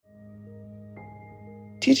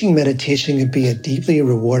Teaching meditation can be a deeply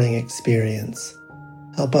rewarding experience.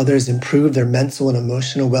 Help others improve their mental and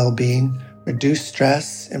emotional well-being, reduce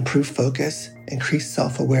stress, improve focus, increase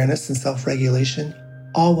self-awareness and self-regulation,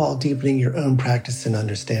 all while deepening your own practice and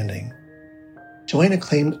understanding. Join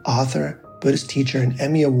acclaimed author, Buddhist teacher, and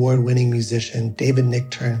Emmy Award-winning musician David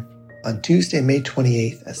Nichtern on Tuesday, May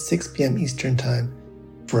 28th at 6 p.m. Eastern Time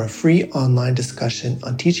for a free online discussion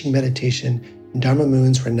on teaching meditation in Dharma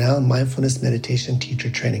Moon's renowned mindfulness meditation teacher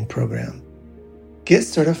training program. Get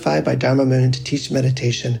certified by Dharma Moon to teach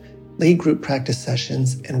meditation, lead group practice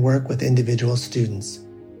sessions, and work with individual students.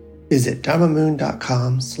 Visit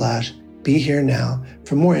dharmamoon.com/BeHereNow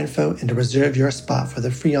for more info and to reserve your spot for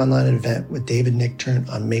the free online event with David Nichtern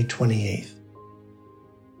on May 28th.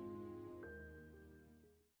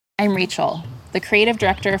 I'm Rachel, the creative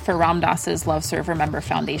director for Ram Dass's Love Serve Remember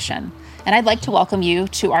Foundation, and I'd like to welcome you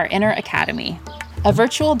to our Inner Academy, a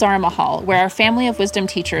virtual Dharma hall where our family of wisdom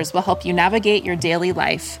teachers will help you navigate your daily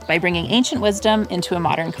life by bringing ancient wisdom into a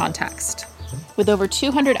modern context. With over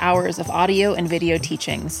 200 hours of audio and video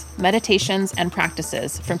teachings, meditations, and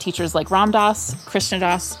practices from teachers like Ram Dass, Krishna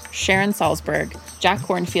Das, Sharon Salzberg, Jack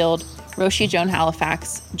Kornfield, Roshi Joan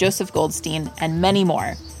Halifax, Joseph Goldstein, and many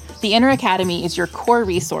more, the Inner Academy is your core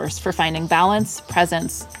resource for finding balance,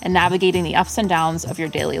 presence, and navigating the ups and downs of your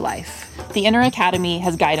daily life. The Inner Academy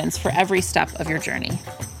has guidance for every step of your journey.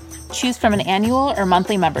 Choose from an annual or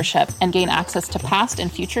monthly membership and gain access to past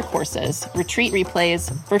and future courses, retreat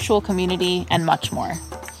replays, virtual community, and much more.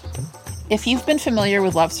 If you've been familiar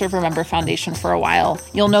with Love Serve Remember Foundation for a while,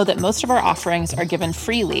 you'll know that most of our offerings are given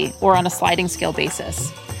freely or on a sliding scale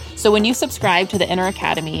basis. So when you subscribe to the Inner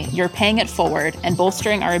Academy, you're paying it forward and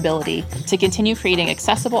bolstering our ability to continue creating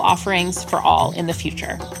accessible offerings for all in the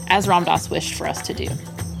future, as Ram Dass wished for us to do.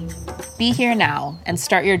 Be here now and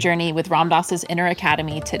start your journey with Ram Dass's Inner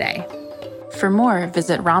Academy today. For more,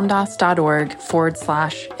 visit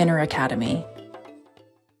ramdass.org/Inner Academy.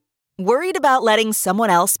 Worried about letting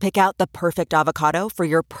someone else pick out the perfect avocado for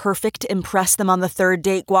your perfect impress them on the third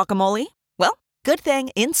date guacamole? Well, good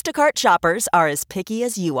thing Instacart shoppers are as picky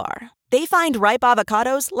as you are. They find ripe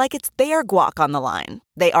avocados like it's their guac on the line.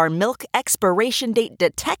 They are milk expiration date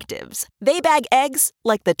detectives. They bag eggs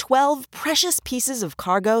like the 12 precious pieces of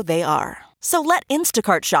cargo they are. So let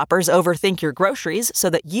Instacart shoppers overthink your groceries so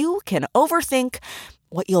that you can overthink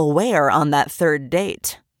what you'll wear on that third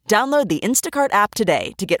date. Download the Instacart app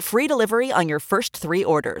today to get free delivery on your first 3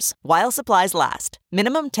 orders, while supplies last.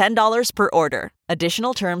 Minimum $10 per order.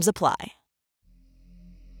 Additional terms apply.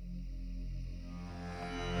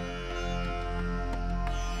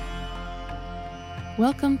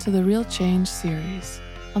 Welcome to the Real Change series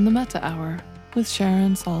on the Metta Hour with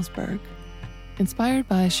Sharon Salzberg. Inspired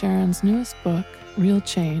by Sharon's newest book, Real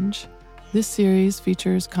Change, this series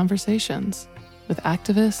features conversations with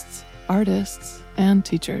activists, artists, and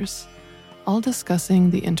teachers, all discussing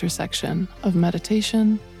the intersection of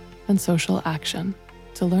meditation and social action.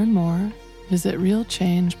 To learn more, visit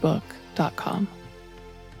realchangebook.com.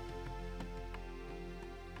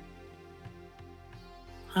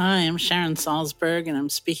 Hi, I'm Sharon Salzberg, and I'm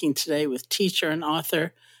speaking today with teacher and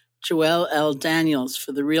author Joelle L. Daniels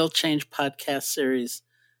for the Real Change podcast series.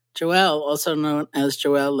 Joelle, also known as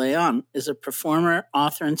Joelle Leon, is a performer,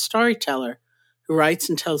 author, and storyteller who writes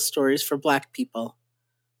and tells stories for Black people.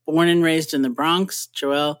 Born and raised in the Bronx,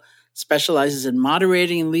 Joelle specializes in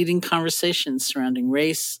moderating and leading conversations surrounding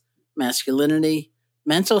race, masculinity,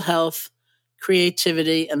 mental health,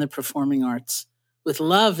 creativity, and the performing arts, with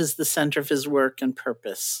love as the center of his work and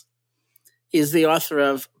purpose. He is the author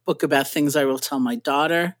of Book About Things I Will Tell My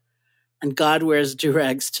Daughter and God Wears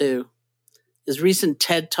Do-Rags Too. His recent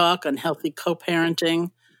TED Talk on healthy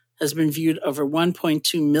co-parenting has been viewed over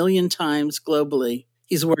 1.2 million times globally.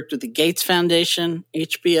 He's worked with the Gates Foundation,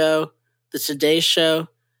 HBO, The Today Show,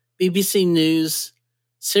 BBC News,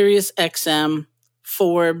 SiriusXM,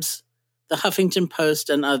 Forbes, The Huffington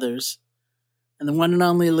Post, and others. And the one and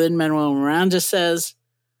only Lin-Manuel Miranda says,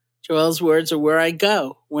 Joelle's words are where I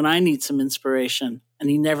go when I need some inspiration, and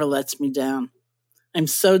he never lets me down. I'm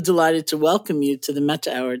so delighted to welcome you to the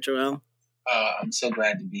Metta Hour, Joelle. I'm so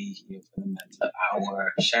glad to be here for the Metta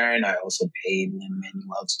Hour. Sharon, I also paid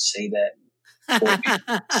Lin-Manuel to say that for me.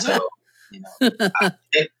 So,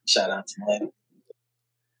 shout out to Lin.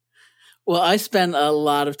 Well, I spend a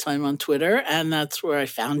lot of time on Twitter, and that's where I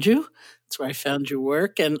found you. That's where I found your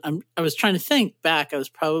work. And I was trying to think back. I was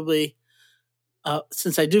probably,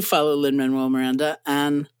 since I do follow Lin-Manuel Miranda,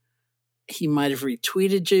 and he might have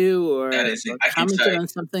retweeted you or commented on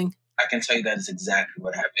something. I can tell you that is exactly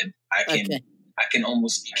what happened. I can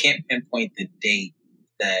almost, you can't pinpoint the date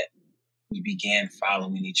that we began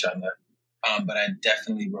following each other. But I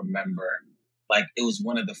definitely remember, like, it was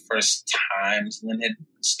one of the first times Lynn had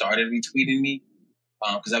started retweeting me.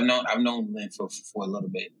 Because I've known Lynn for a little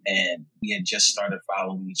bit, and we had just started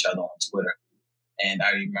following each other on Twitter. And I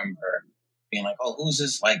remember being like, "Oh, who's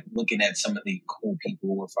this?" Like looking at some of the cool people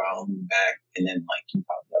who were following me back, and then like you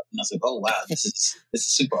popped up, and I was like, "Oh wow, this is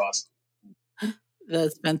super awesome."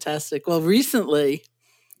 That's fantastic. Well, recently,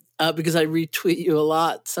 because I retweet you a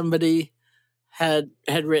lot, somebody had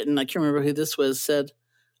written, I can't remember who this was, said,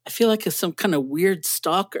 "I feel like some kind of weird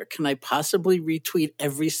stalker. Can I possibly retweet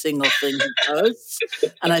every single thing he posts?"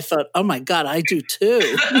 And I thought, oh my God, I do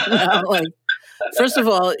too. Like, first of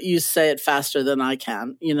all, you say it faster than I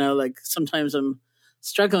can. Like sometimes I'm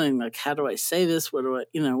struggling, like, how do I say this? What do I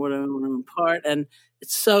want to impart? And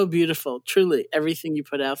it's so beautiful, truly, everything you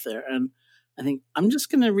put out there. And I think I'm just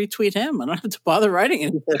going to retweet him. I don't have to bother writing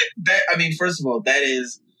anything. First of all, that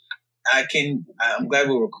is, I'm glad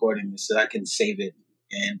we're recording this so I can save it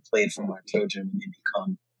and play it for my children when they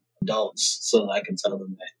become adults so that I can tell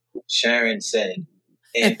them that Sharon said,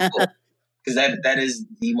 and because that is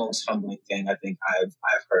the most humbling thing I think I've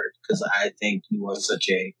heard, because I think you are such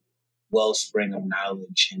a wellspring of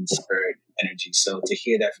knowledge and spirit energy. So to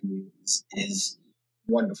hear that from you is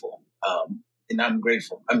wonderful. And I'm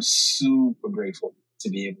grateful. I'm super grateful to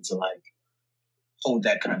be able to like hold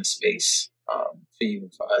that kind of space for you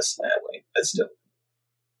and for us that way. That's dope.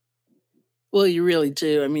 Well, you really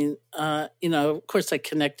do. I mean, of course I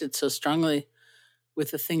connected so strongly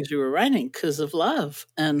with the things you were writing because of love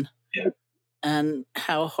and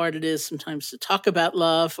how hard it is sometimes to talk about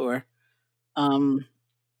love, or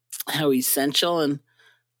how essential. And,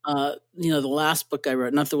 the last book I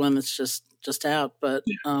wrote, not the one that's just out, but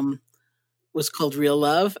was called Real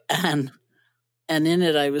Love. And in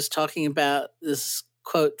it, I was talking about this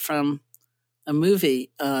quote from a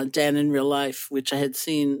movie, Dan in Real Life, which I had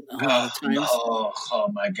seen a lot of times. Oh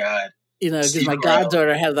my God. Because my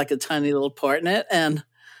goddaughter had like a tiny little part in it. And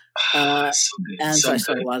so I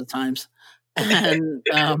saw it a lot of times. And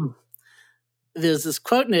there's this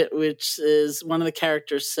quote in it, which is one of the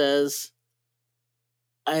characters says,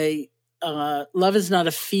 love is not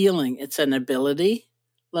a feeling, it's an ability.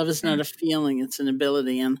 Love is not a feeling, it's an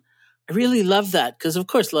ability. And I really love that because, of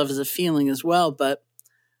course, love is a feeling as well. But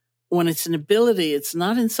when it's an ability, it's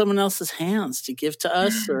not in someone else's hands to give to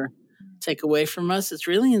us or take away from us. It's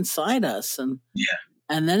really inside us. And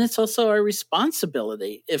then it's also our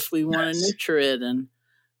responsibility if we want to nurture it and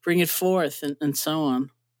bring it forth and so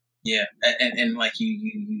on. Yeah. And like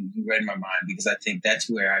you read my mind, because I think that's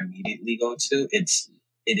where I immediately go to. It's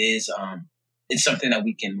something that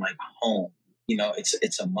we can like hone.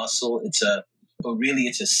 It's a muscle. But really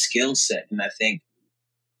it's a skill set. And I think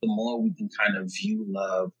the more we can kind of view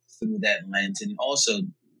love through that lens, and also,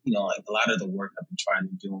 like a lot of the work I've been trying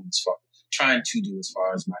to do as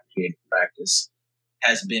far as my creative practice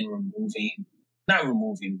has been not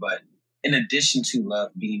removing, but in addition to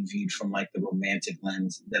love being viewed from like the romantic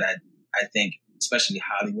lens that I think especially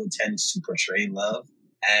Hollywood tends to portray love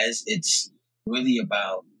as, it's really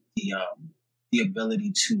about the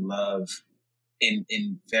ability to love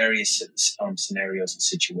in various scenarios and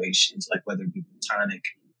situations, like whether it be platonic,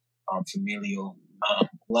 familial,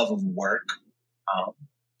 love of work,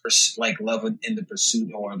 like love in the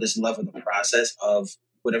pursuit, or this love of the process of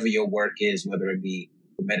whatever your work is, whether it be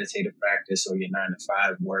the meditative practice or your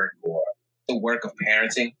 9-to-5 work or the work of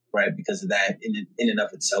parenting, right? Because that in and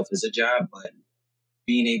of itself is a job, but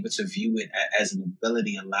being able to view it as an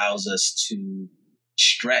ability allows us to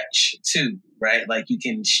stretch too, right? Like you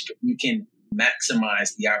can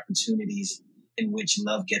maximize the opportunities in which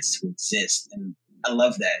love gets to exist. And I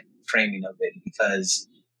love that framing of it, because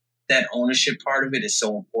that ownership part of it is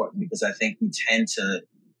so important, because I think we tend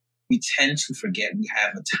to forget we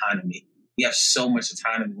have autonomy. We have so much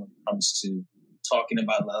autonomy when it comes to talking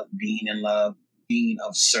about love, being in love, being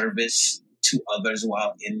of service to others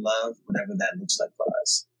while in love, whatever that looks like for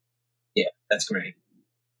us. Yeah, that's great.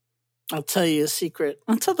 I'll tell you a secret.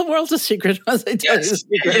 I'll tell the world a secret as I tell you a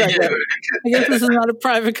secret. I guess this is not a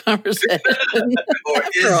private conversation.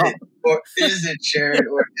 Or is it, Sharon?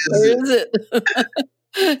 Or is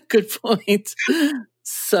it? Good point.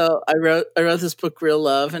 So I wrote this book, Real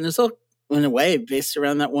Love, and it's all, in a way, based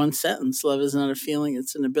around that one sentence: love is not a feeling,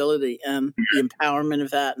 it's an ability, and the empowerment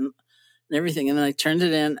of that and everything. And then I turned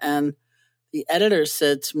it in, and the editor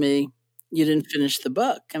said to me, "You didn't finish the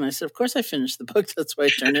book." And I said, "Of course I finished the book. That's why I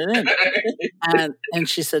turned it in." And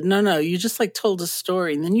she said, No, you just like told a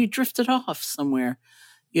story and then you drifted off somewhere.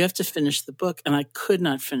 You have to finish the book. And I could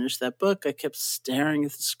not finish that book. I kept staring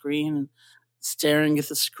at the screen and staring at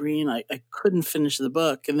the screen. I couldn't finish the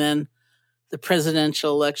book. And then the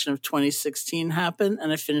presidential election of 2016 happened,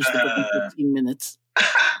 and I finished the book in 15 minutes.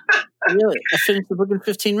 Really, I finished the book in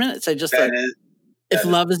 15 minutes. I just thought, if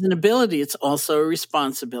love is an ability, it's also a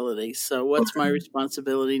responsibility. So what's my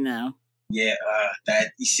responsibility now? Yeah,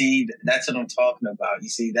 you see, that's what I'm talking about. You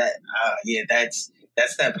see that, that's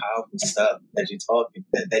that powerful stuff that you're talking,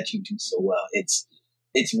 that you do so well. It's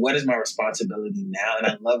what is my responsibility now? And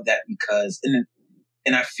I love that because,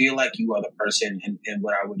 and I feel like you are the person, and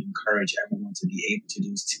what I would encourage everyone to be able to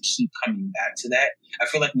do is to keep coming back to that. I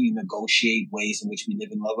feel like we negotiate ways in which we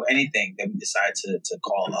live in love, or anything that we decide to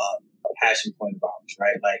call a passion point of ours,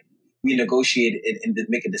 right? Like, we negotiate it and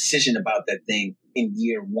make a decision about that thing in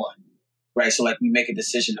year one, right? So like, we make a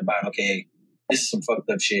decision about, okay, this is some fucked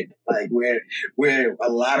up shit. Like, where a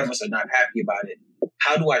lot of us are not happy about it.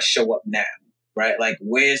 How do I show up now, right? Like,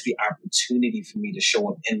 where's the opportunity for me to show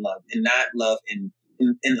up in love, and not love in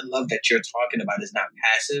the love that you're talking about is not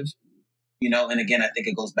passive, and again, I think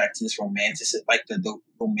it goes back to this the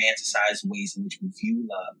romanticized ways in which we view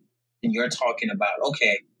love. And you're talking about,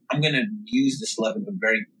 okay, I'm going to use this love in a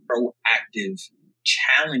very proactive,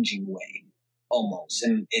 challenging way, almost.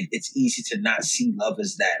 And it's easy to not see love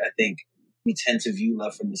as that. I think we tend to view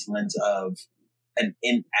love from this lens of an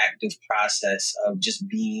inactive process of just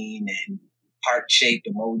being, and heart-shaped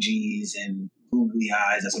emojis and googly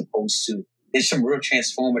eyes, as opposed to, there's some real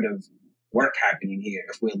transformative work happening here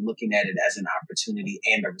if we're looking at it as an opportunity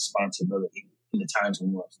and a responsibility in the times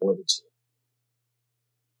when we're afforded to.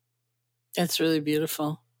 That's really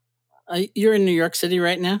beautiful. You're in New York City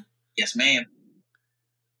right now? Yes, ma'am.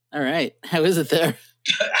 All right. How is it there?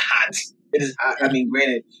 Hot. It is hot. I mean,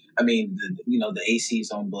 granted, the AC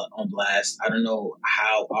is on blast. I don't know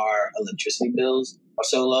how our electricity bills are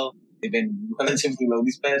so low. They've been relatively low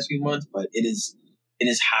these past few months, but it is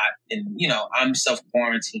hot, and I'm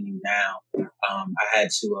self-quarantining now. I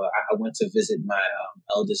went to visit my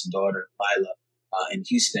eldest daughter, Lila, in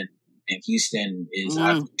Houston, and Houston is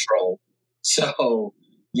out of control. So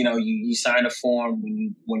you sign a form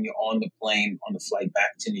when you're on the plane on the flight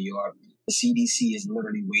back to New York. The CDC is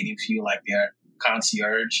literally waiting for you like their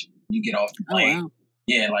concierge. You get off the plane, oh, wow.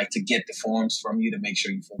 Yeah, like to get the forms from you to make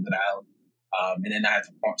sure you filled it out, and then I have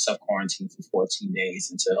to self-quarantine for 14 days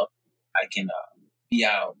until I can be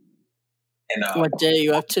out. And what day are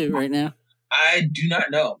you up to right now? I do not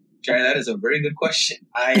know. Jerry, that is a very good question.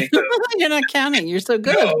 You're not counting. You're so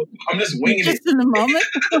good. No, I'm just winging it. Just in the moment?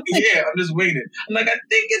 Yeah, I'm just winging it. I'm like, I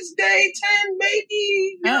think it's day 10,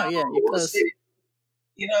 maybe. Yeah, you're close.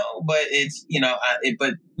 But it's,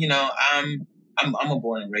 I'm a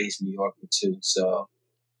born and raised New Yorker too. So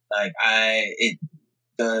like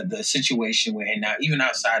the situation we're in now, even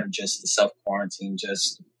outside of just the self-quarantine,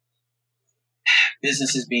 just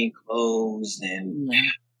businesses being closed and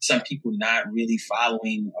some people not really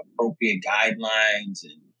following appropriate guidelines,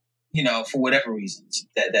 and for whatever reasons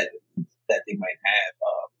that they might have.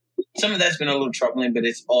 Some of that's been a little troubling, but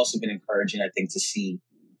it's also been encouraging, I think, to see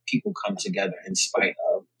people come together in spite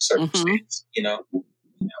of circumstances, in that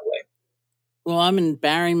way. Well, I'm in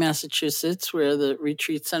Barre, Massachusetts, where the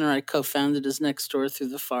retreat center I co-founded is next door through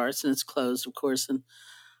the forest, and it's closed, of course. And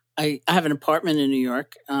I have an apartment in New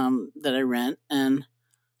York that I rent, and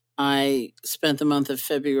I spent the month of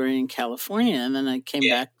February in California, and then I came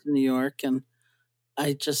back to New York, and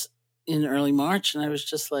I just, in early March, and I was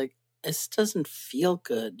just like, this doesn't feel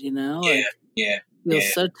good, It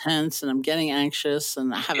feels so tense, and I'm getting anxious,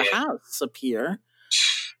 and I have a house up here.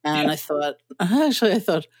 And I thought,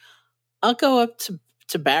 I'll go up to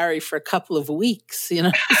Barre for a couple of weeks,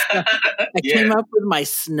 So I came up with my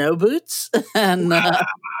snow boots, and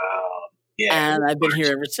and I've been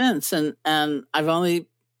here ever since. And I've only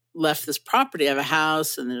left this property. I have a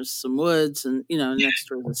house, and there's some woods, and next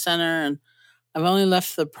door to the center. And I've only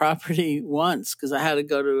left the property once because I had to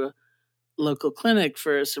go to a local clinic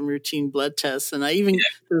for some routine blood tests. And there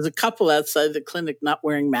was a couple outside the clinic not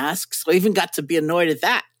wearing masks. So I even got to be annoyed at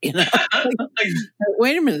that,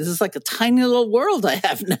 wait a minute, this is like a tiny little world I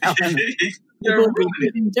have now. People are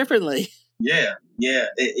behaving differently. Yeah.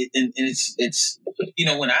 And it's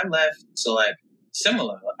when I left, so like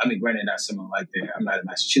similar, I mean, granted, not similar like that. I'm not in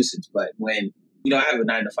Massachusetts, but when, I have a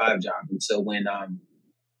 9-to-5 job. And so when, I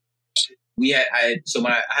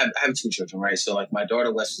have 2 children, right? So like my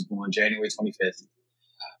daughter West was born January 25th.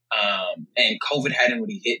 And COVID hadn't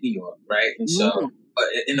really hit New York, right? And so, but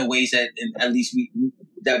in the ways that at least we knew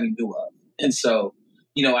of. And so,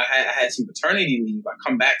 I had some paternity leave. I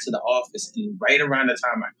come back to the office, and right around the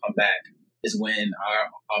time I come back is when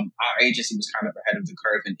our agency was kind of ahead of the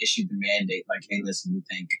curve and issued the mandate, like, hey, listen, we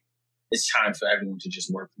think it's time for everyone to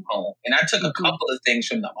just work from home. And I took a couple of things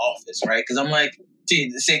from the office, right? Because I'm like,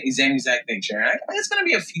 gee, the same exact thing, Sharon. It's going to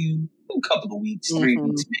be a couple of weeks, 3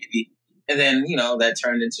 weeks maybe. And then, that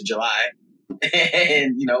turned into July.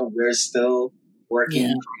 And, we're still working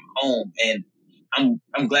from home. And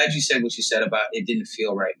I'm glad you said what you said about it didn't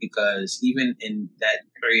feel right, because even in that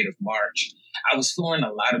period of March, I was feeling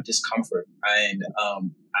a lot of discomfort. And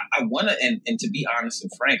I want to, and to be honest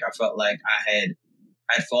and frank, I felt like I'd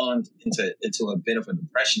fallen into a bit of a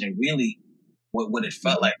depression. And really what it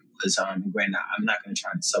felt like was, granted, I'm not going to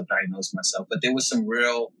try to self-diagnose myself, but there was some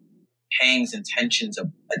real pangs and tensions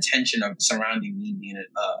of attention of surrounding me being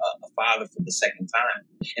a father for the second time,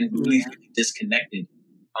 and really disconnected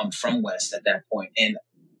from West at that point. And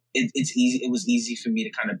it was easy for me to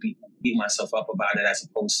kind of beat myself up about it, as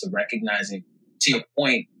opposed to recognizing, to your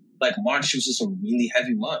point, like March was just a really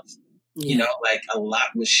heavy month. Like a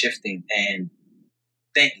lot was shifting, and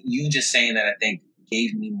you just saying that, I think,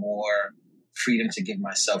 gave me more freedom to give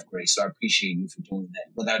myself grace. So I appreciate you for doing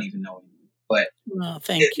that without even knowing. But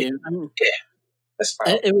thank you. That's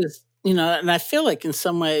fine. It was, and I feel like in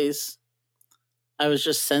some ways I was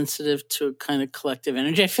just sensitive to a kind of collective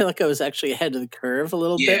energy. I feel like I was actually ahead of the curve a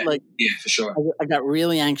little bit. Like, for sure. I got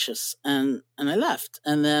really anxious and I left.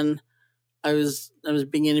 And then I was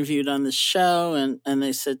being interviewed on this show, and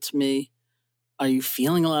they said to me, "Are you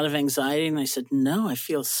feeling a lot of anxiety?" And I said, "No, I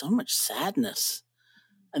feel so much sadness."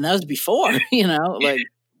 And that was before,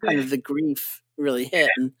 kind of the grief really hit.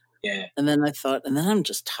 And then I thought, and then I'm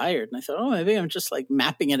just tired. And I thought, maybe I'm just like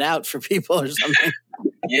mapping it out for people or something.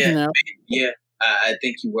 I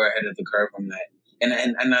think you were ahead of the curve on that. And I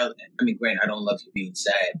mean, granted, I don't love you being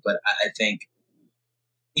sad, but I think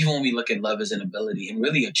even when we look at love as an ability and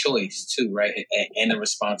really a choice too, right? And a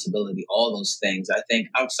responsibility, all those things, I think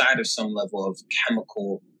outside of some level of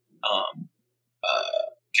chemical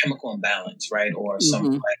imbalance, right? Or some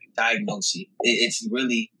like diagnosis, it's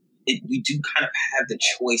really, we do kind of have the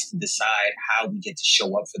choice to decide how we get to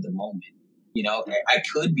show up for the moment. I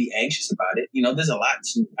could be anxious about it. There's a lot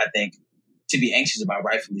to be anxious about,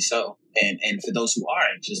 rightfully so. And for those who are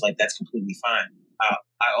anxious, like, that's completely fine. I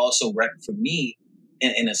also, for me,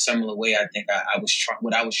 in a similar way, I think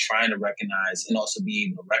what I was trying to recognize and also be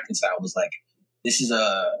able to reconcile was like, this is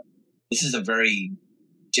a very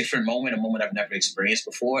different moment, a moment I've never experienced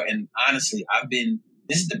before. And honestly,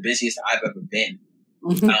 this is the busiest I've ever been.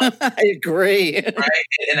 I agree. Right.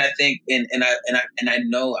 And I think, and I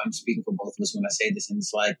know I'm speaking for both of us when I say this, and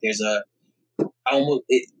it's like,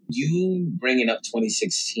 you bringing up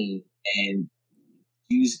 2016 and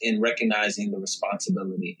in recognizing the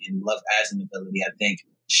responsibility and love as an ability, I think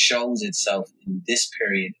shows itself in this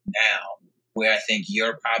period now, where I think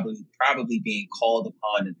you're probably being called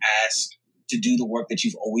upon and asked to do the work that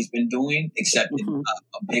you've always been doing, except in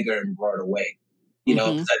a bigger and broader way.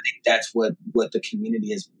 Because I think that's what the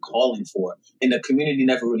community is calling for. And the community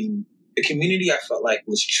I felt like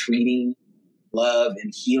was treating love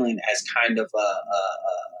and healing as kind of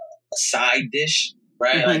a side dish,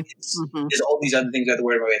 right? Like, there's all these other things you have to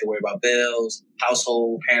worry about. You have to worry about bills,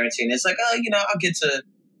 household, parenting. It's like, I'll get to,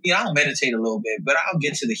 I'll meditate a little bit, but I'll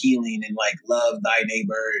get to the healing and like love thy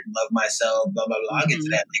neighbor and love myself, blah, blah, blah. I'll get to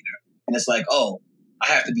that later. And it's like, I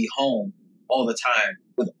have to be home all the time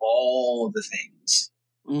with all the things.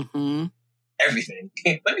 Everything.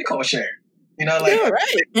 Let me call Sharon.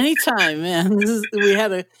 Right. Anytime, man. We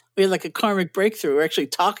had like a karmic breakthrough. We're actually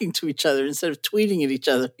talking to each other instead of tweeting at each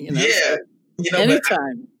other.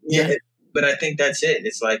 Anytime. But I think that's it.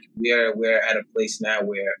 It's like we're at a place now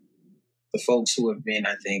where the folks who have been,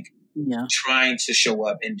 I think, trying to show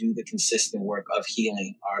up and do the consistent work of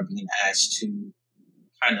healing are being asked to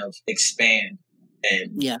kind of expand.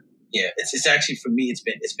 And it's actually, for me,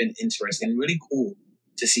 it's been interesting and really cool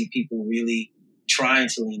to see people really trying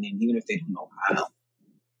to lean in, even if they don't know how.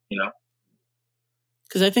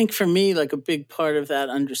 Because I think for me, like, a big part of that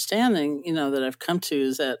understanding, that I've come to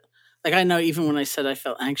is that, like, I know even when I said I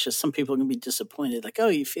felt anxious, some people can be disappointed. Like, oh,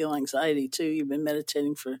 you feel anxiety too? You've been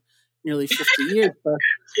meditating for nearly 50 years. But,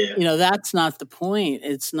 that's not the point.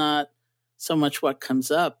 It's not so much what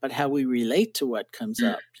comes up, but how we relate to what comes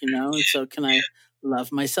up, And so can I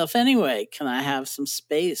love myself anyway? Can I have some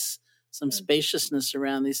space, some spaciousness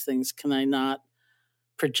around these things? Can I not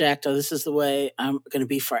project, this is the way I'm going to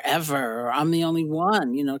be forever, or I'm the only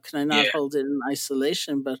one, can I not hold it in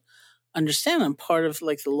isolation, but understand I'm part of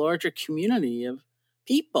like the larger community of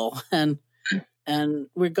people, and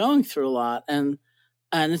we're going through a lot, and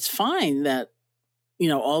it's fine that,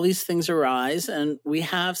 all these things arise, and we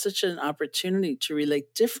have such an opportunity to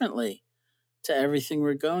relate differently to everything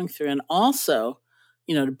we're going through, and also,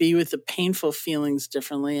 to be with the painful feelings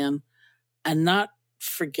differently. And and not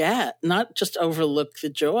forget, not just overlook the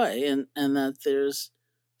joy, and that there's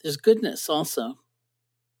goodness also.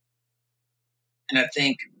 And I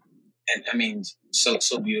think, and I mean, so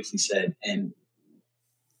beautifully said. And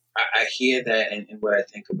I hear that, and what I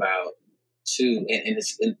think about too, and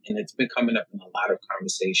it's been coming up in a lot of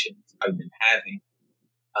conversations I've been having,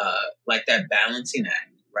 like that balancing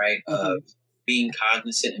act, right? Mm-hmm. Of being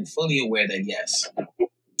cognizant and fully aware that yes,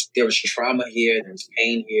 there was trauma here, there's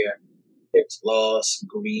pain here, there's loss,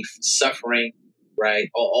 grief, suffering, right?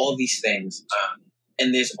 All these things.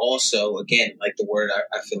 And there's also, again, like the word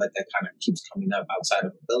I feel like that kind of keeps coming up outside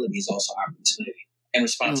of ability is also opportunity and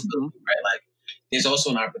responsibility, Mm-hmm. right? Like there's also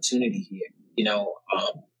an opportunity here. You know,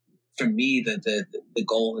 for me, the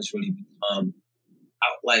goal has really become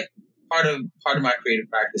like part of my creative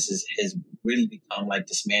practices has really become like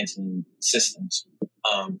dismantling systems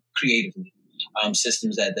creatively,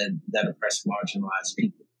 systems that oppress marginalized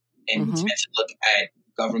people, and we tend to look at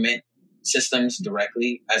government systems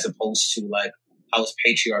directly as opposed to like how is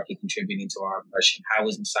patriarchy contributing to our oppression, how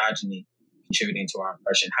is misogyny contributing to our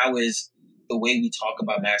oppression, how is the way we talk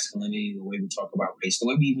about masculinity, the way we talk about race, the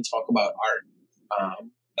way we even talk about art,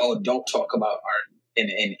 or don't talk about art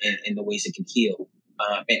in the ways it can heal.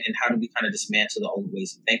 And how do we kind of dismantle the old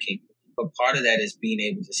ways of thinking? But part of that is being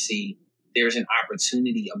able to see there's an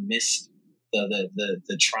opportunity amidst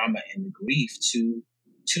the trauma and the grief to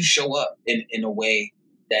show up in a way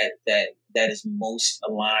that is most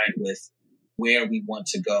aligned with where we want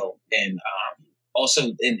to go. And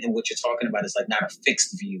also in what you're talking about is like not a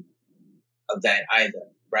fixed view of that either,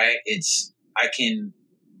 right? It's I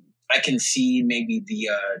can see maybe the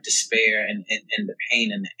despair and the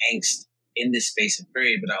pain and the angst in this space and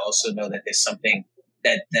period, but I also know that there's something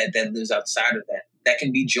that lives outside of that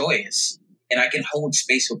can be joyous, and I can hold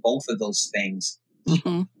space for both of those things,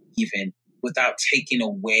 even without taking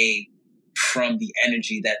away from the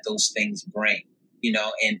energy that those things bring, you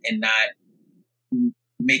know, and not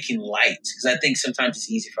making light, because I think sometimes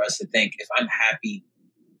it's easy for us to think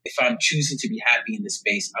if I'm choosing to be happy in this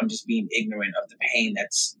space, I'm just being ignorant of the pain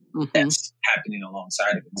that's happening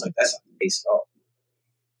alongside of it. It's like that's not the case at all.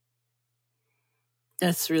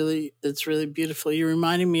 That's really beautiful. You're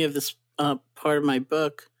reminding me of this part of my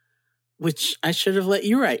book, which I should have let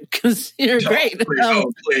you write because you're great.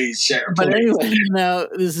 Please share. But anyway, you know,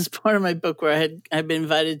 this is part of my book where I'd been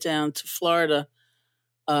invited down to Florida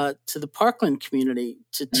to the Parkland community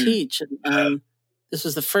to teach, and this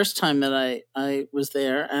was the first time that I was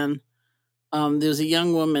there, and there was a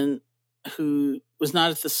young woman who was not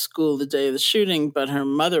at the school the day of the shooting, but her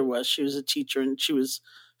mother was. She was a teacher, and she was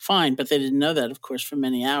fine, but they didn't know that, of course, for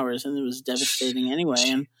many hours, and it was devastating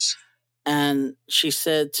anyway. And she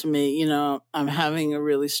said to me, you know, I'm having a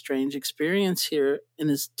really strange experience here in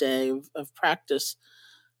this day of practice,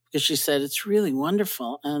 because she said it's really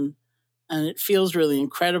wonderful and it feels really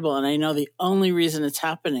incredible. And I know the only reason it's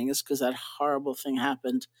happening is because that horrible thing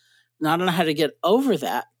happened. And I don't know how to get over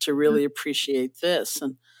that to really appreciate this.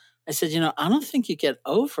 And I said, you know, I don't think you get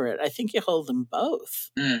over it. I think you hold them both.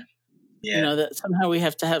 Yeah. You know, that somehow we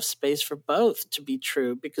have to have space for both to be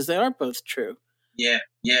true, because they are both true. Yeah.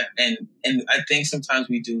 And I think sometimes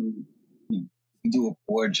we do a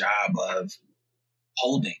poor job of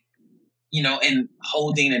holding, you know, and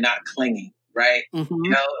holding and not clinging, right? You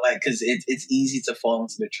know, like, because it's easy to fall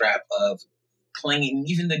into the trap of clinging,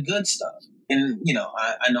 even the good stuff. And, you know,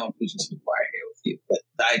 I know I'm preaching to the choir here with you, but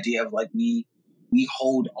the idea of like we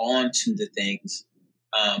hold on to the things,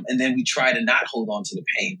 and then we try to not hold on to the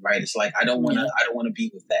pain, right? It's like I don't want to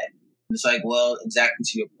be with that. And it's like, well, exactly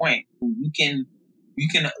to your point, you can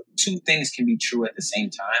two things can be true at the same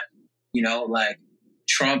time. You know, like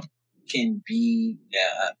Trump can be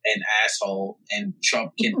an asshole, and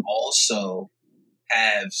Trump can also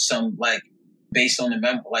have some, like, based on the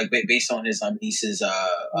memo, like based on his niece's,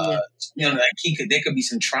 you know, like there could be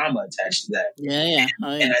some trauma attached to that. Yeah.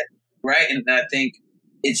 And I think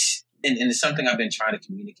it's and it's something I've been trying to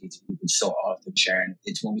communicate to people so often, Sharon.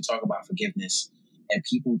 It's when we talk about forgiveness, and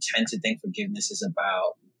people tend to think forgiveness is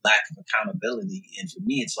about lack of accountability. And for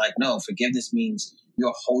me, it's like, no, forgiveness means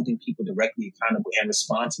you're holding people directly accountable and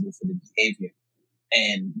responsible for the behavior.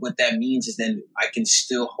 And what that means is then I can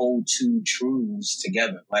still hold two truths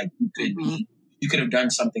together. Like you could have done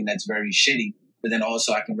something that's very shitty, but then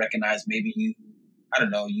also I can recognize maybe you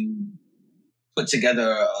put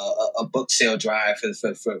together a book sale drive for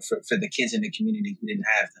the kids in the community who didn't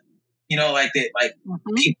have them. You know, like that, like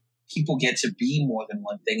people get to be more than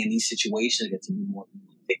one thing, and these situations get to be more than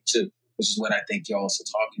one thing too, which is what I think you're also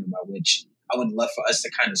talking about, which I would love for us to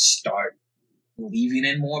kind of start believing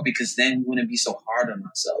in more, because then we wouldn't be so hard on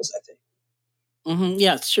ourselves, I think.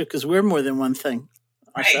 Yeah, it's true, because we're more than one thing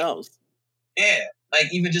ourselves. Right. Yeah,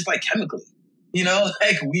 like even just like chemically,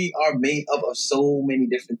 like we are made up of so many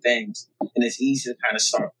different things, and it's easy to kind of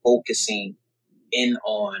start focusing in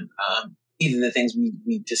on either the things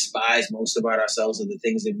we despise most about ourselves or the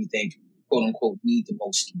things that we think, quote unquote, need the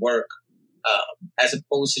most work, as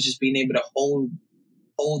opposed to just being able to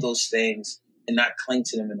hold those things and not cling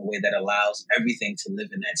to them in a way that allows everything to live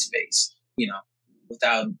in that space,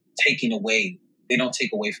 without taking away. They don't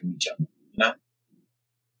take away from each other,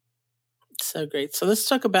 So great. So let's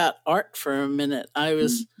talk about art for a minute. I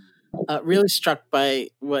was really struck by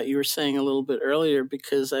what you were saying a little bit earlier,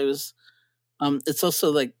 because I was, it's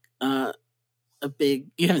also like a big,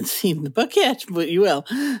 you haven't seen the book yet, but you will,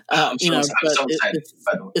 I'm so excited,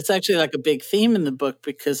 by the way. It's actually like a big theme in the book,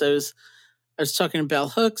 because I was talking to Bell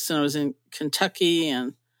Hooks, and I was in Kentucky,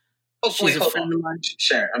 and she's a friend of mine.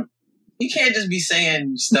 Sharon, you can't just be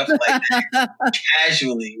saying stuff like that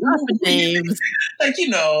casually. Names. Like,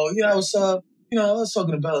 I was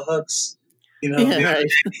talking to Bell Hooks, Yeah, right.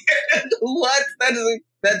 What?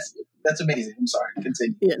 That's amazing. I'm sorry.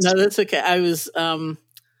 Continue. Yeah, no, that's okay. I was,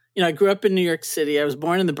 I grew up in New York City. I was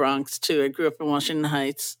born in the Bronx too. I grew up in Washington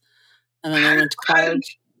Heights, and then I went to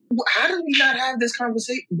college. How did we not have this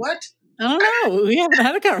conversation? What? I don't know. We haven't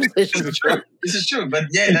had a conversation before. This is true, but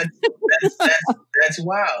yeah, that's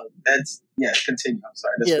wild. Continue. I'm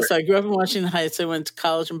sorry. That's great. So I grew up in Washington Heights. I went to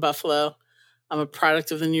college in Buffalo. I'm a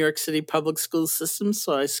product of the New York City public school system,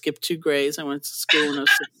 so I skipped 2 grades. I went to school when I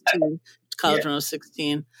was 16, to college when I was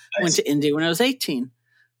 16. I went to India when I was 18,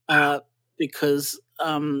 because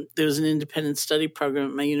there was an independent study program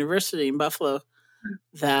at my university in Buffalo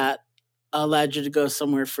that allowed you to go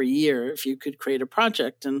somewhere for a year if you could create a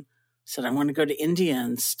project. And I said, I want to go to India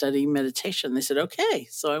and study meditation. They said, okay.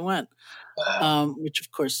 So I went, which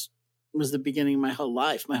of course was the beginning of my whole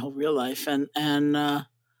life, my whole real life. And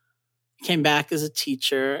came back as a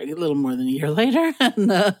teacher a little more than a year later.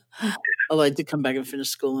 And although I did come back and finish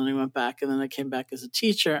school, and I went back, and then I came back as a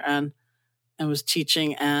teacher and was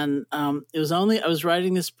teaching. And I was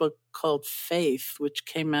writing this book called Faith, which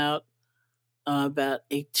came out about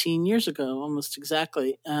 18 years ago, almost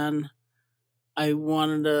exactly. And I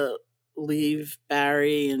wanted to leave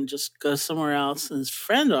Barry and just go somewhere else. And his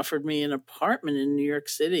friend offered me an apartment in New York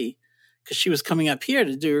City because she was coming up here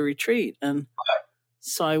to do a retreat. And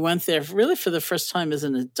so I went there really for the first time as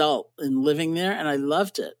an adult and living there. And I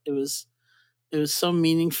loved it. It was so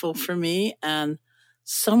meaningful for me. And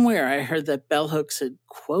somewhere I heard that Bell Hooks had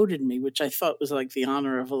quoted me, which I thought was like the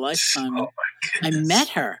honor of a lifetime. Oh, my I met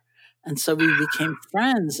her. And so we became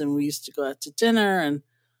friends, and we used to go out to dinner.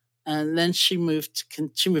 And then she moved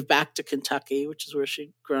back to Kentucky, which is where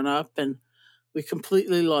she'd grown up. And we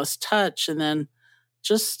completely lost touch. And then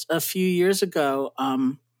just a few years ago,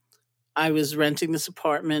 I was renting this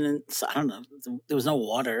apartment, and so, I don't know, there was no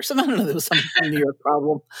water or something. I don't know, there was some New York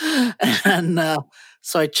problem. And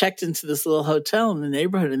so I checked into this little hotel in the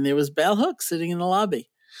neighborhood, and there was Bell Hooks sitting in the lobby.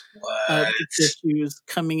 Because she was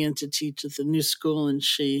coming in to teach at the new school, and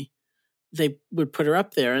they would put her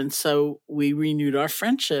up there. And so we renewed our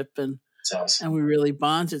friendship, and That's awesome. And we really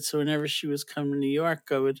bonded. So whenever she was coming to New York,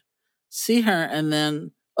 I would see her. And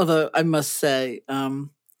then, although I must say, I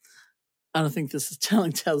don't think this is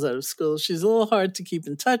telling tales out of school. She's a little hard to keep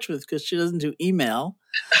in touch with because she doesn't do email.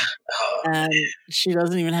 And she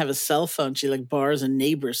doesn't even have a cell phone. She borrows a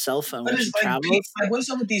neighbor's cell phone when she travels. What's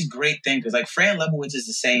up with these great thinkers? Like Fran Lebowitz is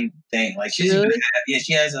the same thing. Like she doesn't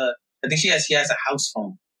she has a house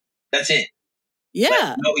phone. That's it.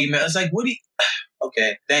 Yeah. No email. It's like, what do you...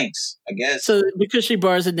 Okay, thanks, I guess. So because she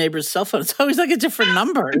borrows a neighbor's cell phone, it's always like a different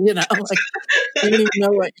number, you know. Like, I don't even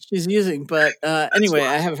know what she's using. But anyway,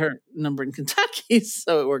 I have her number in Kentucky,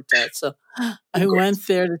 so it worked out. So I went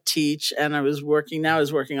there to teach, and I was working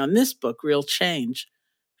on this book, Real Change,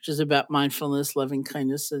 which is about mindfulness, loving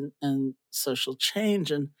kindness, and social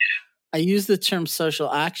change. And I use the term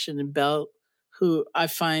social action, and Bell, who I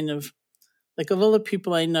find of all the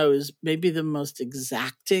people I know, is maybe the most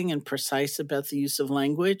exacting and precise about the use of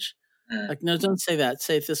language. Like, no, don't say that.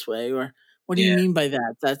 Say it this way. Or what do you mean by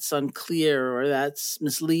that? That's unclear, or that's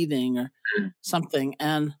misleading, or something.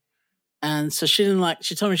 And so she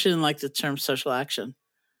told me she didn't like the term social action.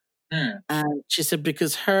 And she said,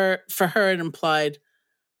 because for her, it implied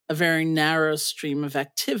a very narrow stream of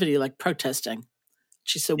activity, like protesting.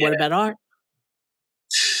 She said, what about art?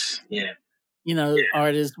 Yeah. You know,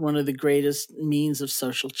 art is one of the greatest means of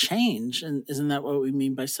social change. And isn't that what we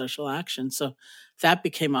mean by social action? So that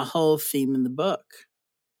became a whole theme in the book.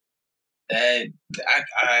 I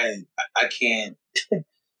can't,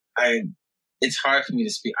 it's hard for me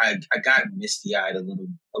to speak. I got misty eyed a little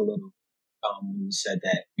when you said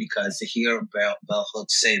that, because to hear Bell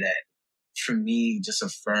Hooks say that, for me, just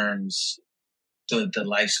affirms the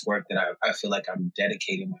life's work that I feel like I'm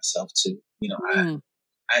dedicating myself to. You know,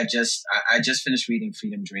 I just finished reading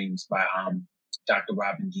Freedom Dreams by Dr.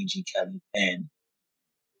 Robin D.G. Kelly, and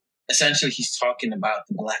essentially he's talking about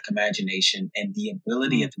the Black imagination and the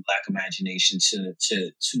ability of the Black imagination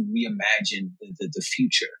to reimagine the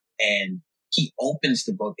future. And he opens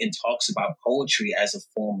the book and talks about poetry as a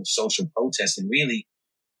form of social protest, and really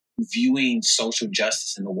viewing social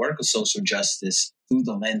justice and the work of social justice through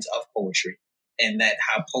the lens of poetry. And that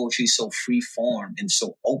how poetry is so free form and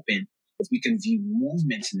so open, if we can view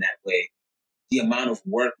movements in that way, the amount of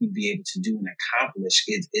work we'd be able to do and accomplish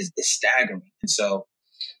is staggering. And so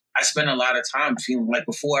I spent a lot of time feeling like,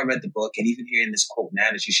 before I read the book, and even hearing this quote now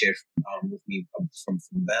that you shared with me from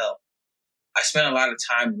Bell, I spent a lot of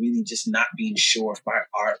time really just not being sure if my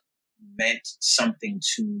art meant something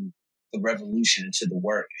to the revolution and to the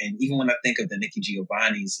work. And even when I think of the Nikki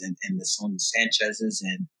Giovanni's and the Sonia Sanchez's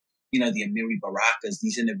and, you know, the Amiri Barakas,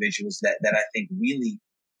 these individuals that I think really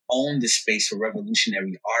own the space for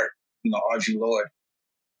revolutionary art, you know, Audre Lorde,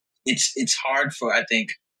 it's hard for, I think,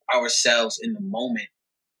 ourselves in the moment,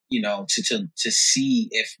 you know, to see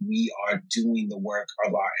if we are doing the work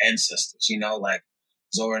of our ancestors, you know, like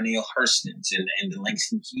Zora Neale Hurston's and the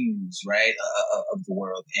Langston Hughes, right, of the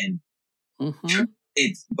world. And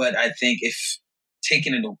but I think if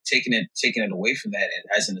taking it away from that,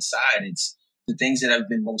 and as an aside, it's the things that have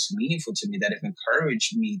been most meaningful to me, that have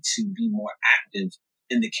encouraged me to be more active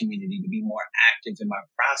in the community, to be more active in my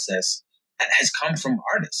process, has come from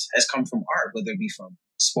artists, has come from art, whether it be from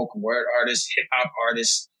spoken word artists, hip hop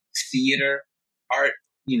artists, theater art,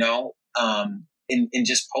 you know, in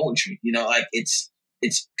just poetry, you know, like it's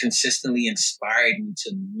consistently inspired me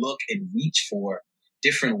to look and reach for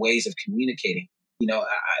different ways of communicating. You know,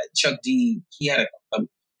 Chuck D, he had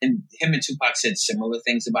and him and Tupac said similar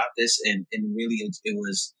things about this, and really it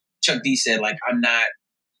was Chuck D said, like, I'm not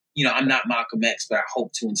Malcolm X, but I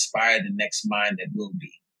hope to inspire the next mind that will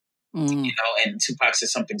be. You know, and Tupac said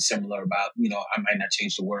something similar about, you know, I might not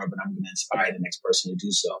change the world, but I'm going to inspire the next person to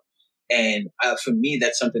do so. And for me,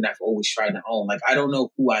 that's something I've always tried to own. Like, I don't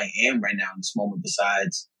know who I am right now in this moment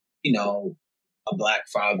besides, you know, a Black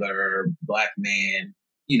father, Black man,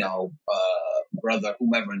 you know, brother,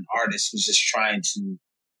 whomever, an artist who's just trying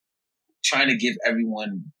to give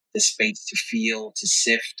everyone the space to feel, to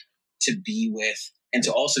sift, to be with, and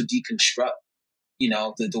to also deconstruct, you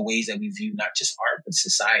know, the ways that we view not just art, but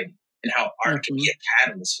society, and how art can be a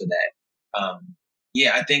catalyst for that.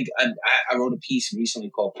 Yeah, I think I wrote a piece recently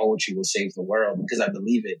called "Poetry Will Save the World" because I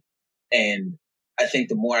believe it. And I think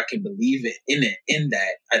the more I can believe in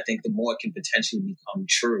that, I think the more it can potentially become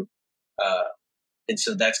true. And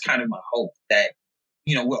so that's kind of my hope, that,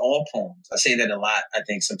 you know, we're all poems. I say that a lot, I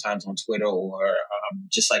think, sometimes on Twitter or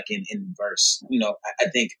just like in verse. You know, I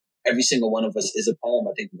think every single one of us is a poem.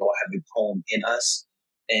 I think we all have a poem in us.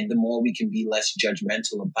 And the more we can be less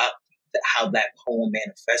judgmental about how that poem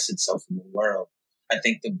manifests itself in the world, I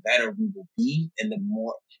think the better we will be, and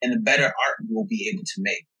the better art we will be able to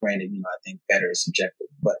make. Granted, you know, I think better is subjective,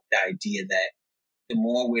 but the idea that the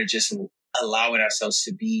more we're just allowing ourselves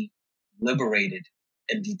to be liberated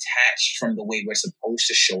and detached from the way we're supposed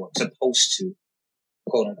to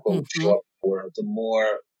quote unquote show up in the world, the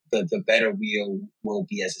more the better we will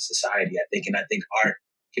be as a society, I think. And I think art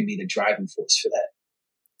can be the driving force for that.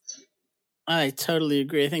 I totally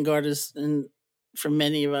agree. I think art is, and for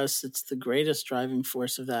many of us, it's the greatest driving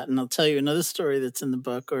force of that. And I'll tell you another story that's in the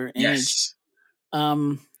book or image.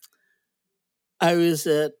 Yes. I was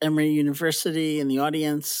at Emory University in the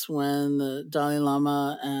audience when the Dalai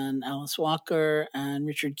Lama and Alice Walker and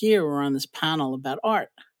Richard Gere were on this panel about art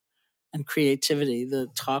and creativity. The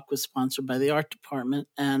talk was sponsored by the art department.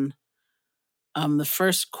 And the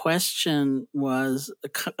first question was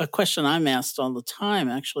a question I'm asked all the time,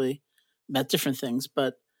 actually, about different things.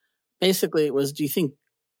 But basically it was, do you think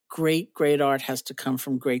great art has to come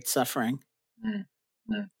from great suffering?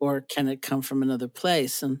 Or can it come from another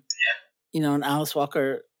place? And you know, and Alice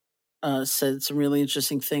Walker said some really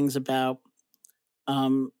interesting things about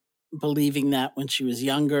believing that when she was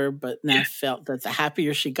younger, but now felt that the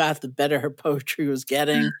happier she got, the better her poetry was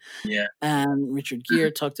getting. Yeah. And Richard Gere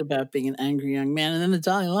talked about being an angry young man. And then the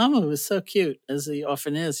Dalai Lama was so cute, as he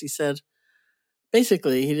often is. He said,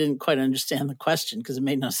 basically, he didn't quite understand the question because it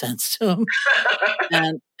made no sense to him.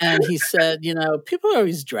 And he said, you know, people are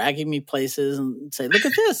always dragging me places and say, look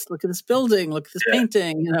at this building, look at this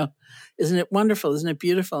painting, you know, isn't it wonderful? Isn't it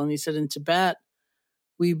beautiful? And he said, in Tibet,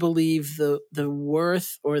 we believe the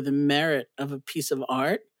worth or the merit of a piece of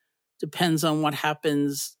art depends on what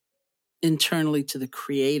happens internally to the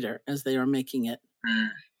creator as they are making it.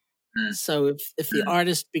 So if the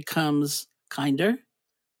artist becomes kinder,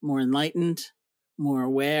 more enlightened, more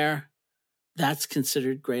aware, that's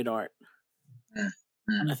considered great art.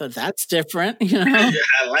 And I thought, that's different, Yeah,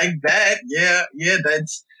 I like that. Yeah,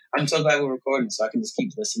 that's. I'm so glad we're recording, so I can just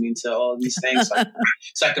keep listening to all these things,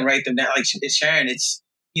 so I can write them down. Like Sharon, it's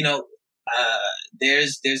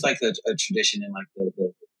there's like a tradition in like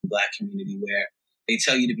the Black community where they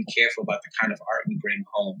tell you to be careful about the kind of art you bring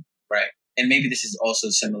home, right? And maybe this is also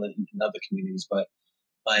similar in other communities, but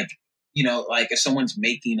like like if someone's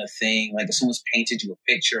making a thing, like if someone's painted you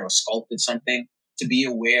a picture or sculpted something, to be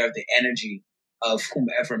aware of the energy of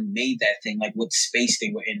whomever made that thing, like what space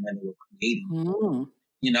they were in when they were creating.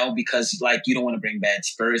 Because like you don't want to bring bad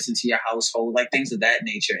spirits into your household, like things of that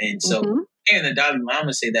nature. And so hearing the Dalai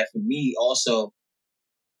Lama say that for me also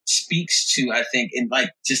speaks to, I think, and like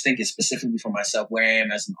just thinking specifically for myself where I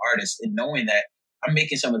am as an artist and knowing that I'm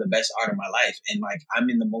making some of the best art of my life and like I'm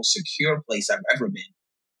in the most secure place I've ever been,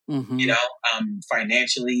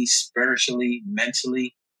 financially, spiritually,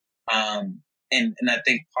 mentally. And I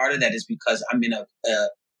think part of that is because I'm in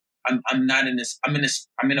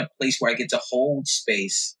I'm in a place where I get to hold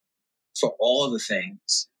space for all the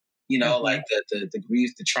things, like the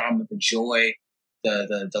grief, the trauma, the joy,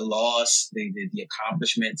 the loss, the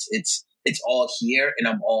accomplishments. It's all here, and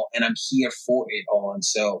I'm here for it all. And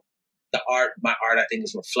so my art, I think,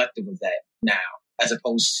 is reflective of that now, as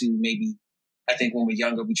opposed to maybe, I think when we're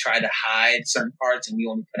younger, we try to hide certain parts and we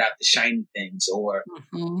only put out the shiny things, or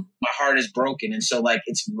my heart is broken. And so like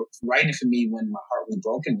it's writing for me when my heart was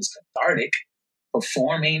broken was cathartic.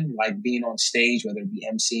 Performing, like being on stage, whether it be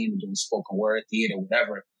emceeing or doing spoken word, theater,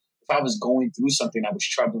 whatever. If I was going through something that was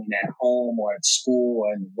troubling at home or at school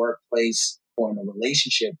or in the workplace or in a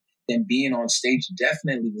relationship, then being on stage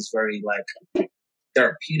definitely was very like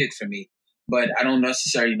therapeutic for me. But I don't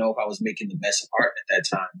necessarily know if I was making the best art at that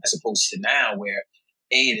time, as opposed to now where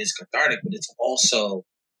it is cathartic, but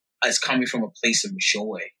it's coming from a place of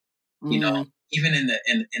joy. Even in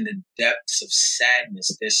the depths of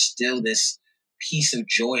sadness, there's still this piece of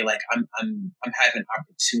joy. Like I'm having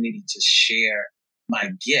opportunity to share my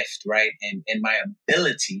gift, right, and my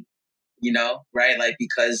ability, right, like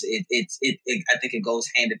because it I think it goes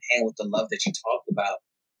hand in hand with the love that you talked about,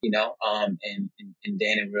 and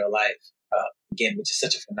Dan in Real Life, again, which is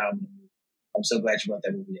such a phenomenal movie. I'm so glad you brought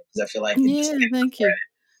that movie up because I feel like thank you.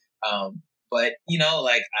 But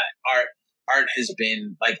like art has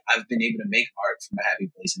been like I've been able to make art from a happy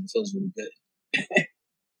place, and it feels really good.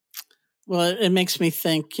 Well, it makes me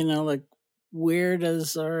think, like where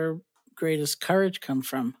does our greatest courage come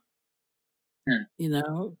from?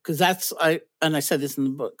 Because that's I said this in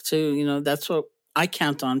the book too. That's what I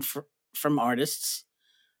count on from artists.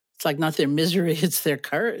 It's like not their misery, it's their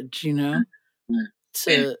courage,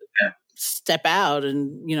 to step out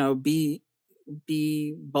and,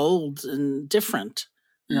 be bold and different,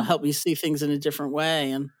 help me see things in a different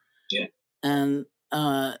way. And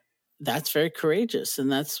that's very courageous.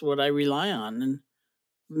 And that's what I rely on. And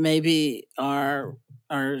maybe our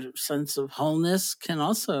sense of wholeness can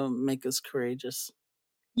also make us courageous.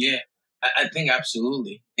 Yeah, I think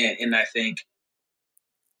absolutely. And I think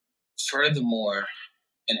furthermore,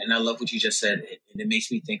 and I love what you just said, and it makes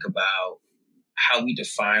me think about how we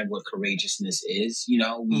define what courageousness is. We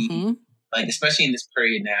like, especially in this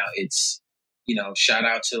period now, it's, shout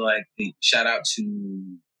out to the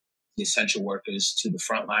essential workers, to the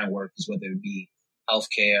frontline workers, whether it be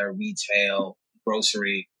healthcare, retail,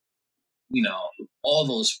 grocery, all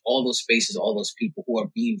those spaces, all those people who are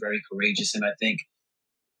being very courageous. And I think,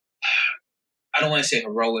 I don't want to say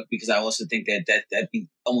heroic because I also think that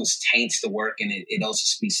almost taints the work, and it also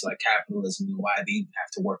speaks to like capitalism and why they even have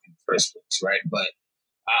to work in the first place, right? But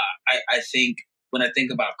I think when I think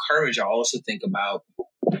about courage, I also think about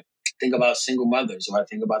single mothers, or I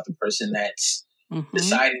think about the person that's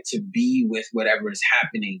deciding to be with whatever is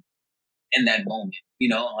happening in that moment.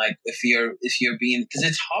 Like if you're being, because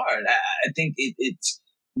it's hard. I think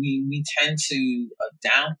we tend to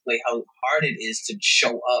downplay how hard it is to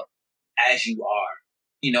show up as you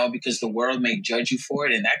are, because the world may judge you for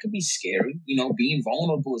it, and that could be scary. Being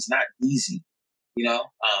vulnerable is not easy,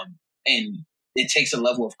 and it takes a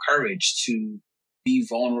level of courage to be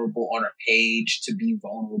vulnerable on a page, to be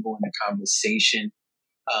vulnerable in a conversation,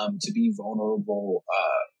 to be vulnerable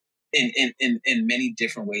in many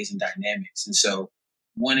different ways and dynamics. And so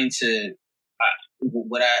wanting to,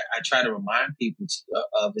 what I try to remind people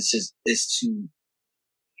of is to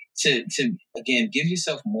again, give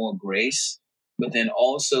yourself more grace, but then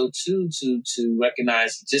also to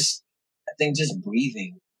recognize I think just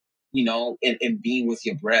breathing, and being with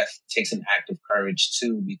your breath takes an act of courage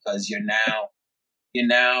too, because you're now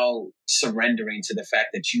surrendering to the fact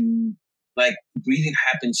that you, like, breathing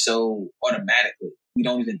happens so automatically. You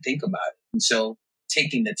don't even think about it. And so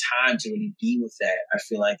taking the time to really be with that, I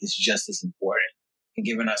feel like is just as important, and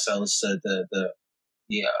giving ourselves the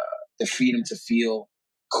freedom to feel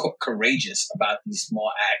courageous about these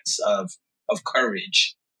small acts of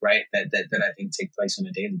courage, right? That I think take place on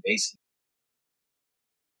a daily basis.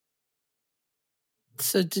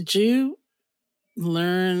 So did you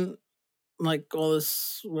learn like all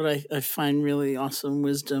this, what I find really awesome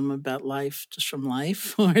wisdom about life just from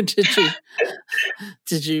life? Or did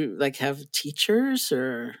you like have teachers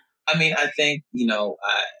or? I mean, I think,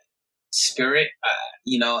 spirit,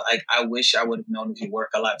 like I wish I would have known to work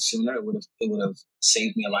a lot sooner. It would have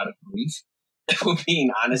saved me a lot of grief. If we're being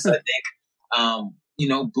honest, I think,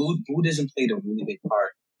 Buddhism played a really big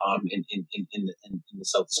part in the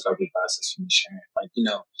self-discovery process for me, Sharon. Like,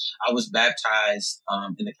 I was baptized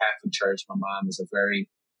in the Catholic Church. My mom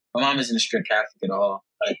isn't a strict Catholic at all.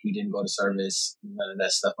 Like, we didn't go to service, none of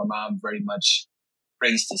that stuff. My mom very much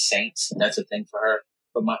prays to saints, and that's a thing for her.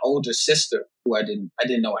 But my older sister, who I didn't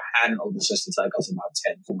know I had an older sister until I was about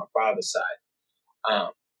 10 from my father's side.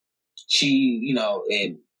 She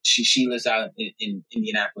lives out in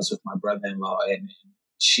Indianapolis with my brother-in-law, and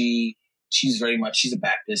she's a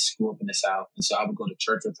Baptist, grew up in the South, and so I would go to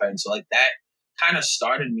church with her, and so like that kind of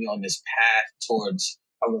started me on this path towards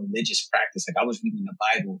a religious practice. Like, I was reading the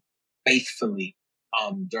Bible faithfully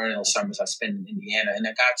during those summers I spent in Indiana, and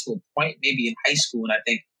I got to a point maybe in high school, and I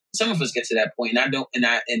think some of us get to that point,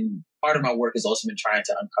 and part of my work has also been trying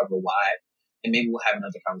to uncover why, and maybe we'll have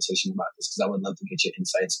another conversation about this because I would love to get your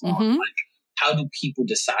insights on like, how do people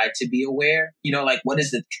decide to be aware? Like, what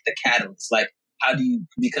is the catalyst? Like, how do you,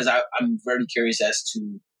 because I'm very curious as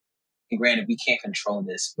to, and granted, we can't control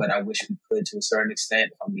this, but I wish we could to a certain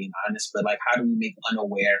extent, if I'm being honest, but like, how do we make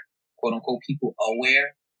unaware, quote unquote, people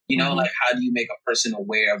aware? Like, how do you make a person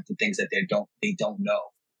aware of the things that they don't know,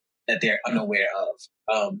 that they're unaware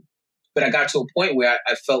of? But I got to a point where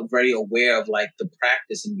I felt very aware of like the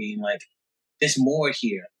practice and being like, there's more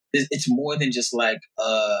here. It's more than just like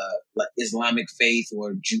Islamic faith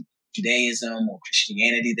or Judaism or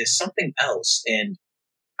Christianity. There's something else. And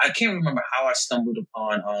I can't remember how I stumbled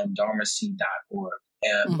upon dharmaseed.org.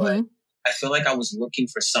 But I feel like I was looking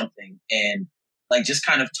for something, and like just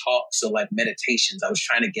kind of talks or like meditations. I was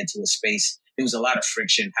trying to get to a space. There was a lot of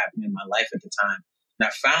friction happening in my life at the time. And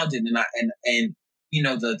I found it, and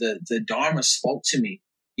the Dharma spoke to me,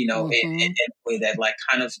 in a way that like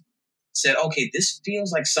kind of said, okay, this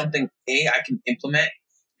feels like something I can implement.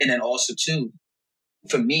 And then also too,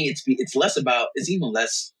 for me, it's even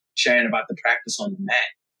less sharing about the practice on the mat.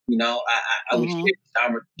 I would hear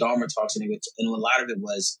Dharma talks, and a lot of it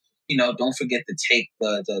was, don't forget to take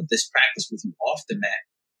this practice with you off the mat.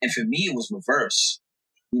 And for me, it was reverse.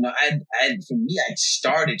 I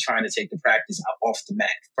started trying to take the practice off the mat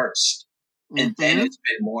first. And then it's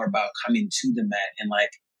been more about coming to the mat and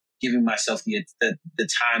like giving myself the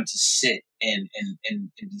time to sit and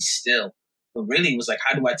be still. But really it was like,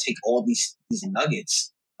 how do I take all these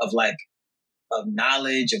nuggets of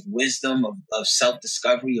knowledge, of wisdom, of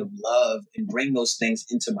self-discovery, of love, and bring those things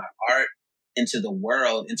into my art, into the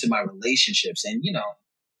world, into my relationships. And,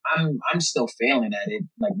 I'm still failing at it,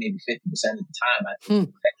 like maybe 50% of the time. I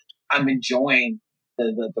think I'm enjoying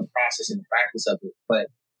the process and the practice of it. But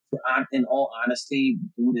in all honesty,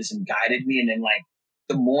 Buddhism guided me. And then like,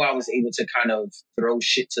 the more I was able to kind of throw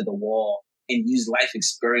shit to the wall and use life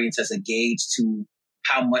experience as a gauge to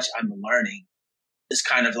how much I'm learning, it's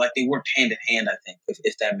kind of like they work hand in hand, I think,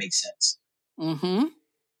 if that makes sense.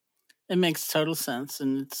 It makes total sense.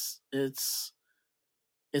 And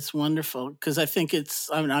it's wonderful because I think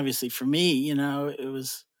obviously for me, it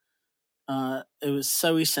was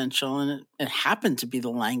so essential, and it happened to be the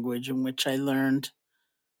language in which I learned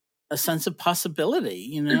a sense of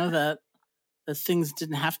possibility, that things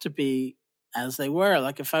didn't have to be as they were.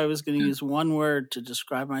 Like if I was going to use one word to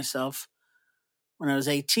describe myself when I was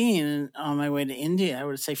 18 and on my way to India, I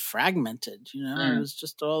would say fragmented, I was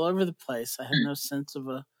just all over the place. I had no sense of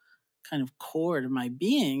a kind of core to my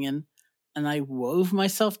being. And I wove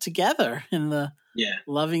myself together in the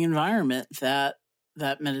loving environment that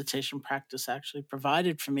meditation practice actually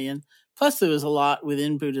provided for me. And plus there was a lot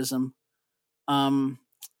within Buddhism,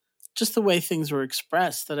 just the way things were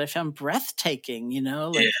expressed that I found breathtaking,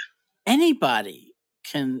 anybody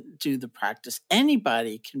can do the practice.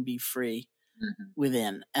 Anybody can be free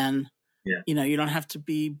within. And, you don't have to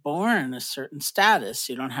be born a certain status.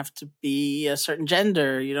 You don't have to be a certain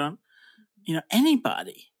gender. You don't,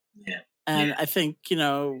 anybody. And I think,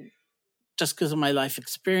 just because of my life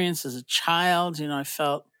experience as a child, I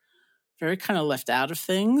felt very kind of left out of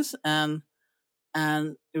things. And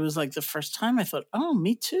it was like the first time I thought, oh,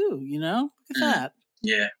 me too, look at that.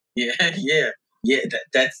 Yeah. That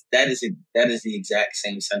is the exact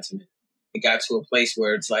same sentiment. It got to a place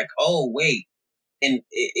where it's like, oh, wait. And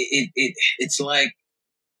it's like,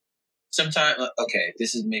 sometimes, okay,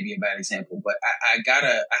 this is maybe a bad example, but I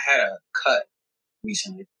had a cut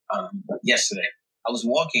recently, yesterday. I was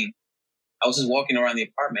just walking around the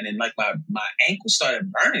apartment, and like my ankle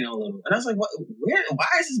started burning a little. And I was like, why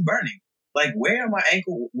is this burning? Like, where my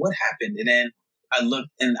ankle, what happened? And then I looked,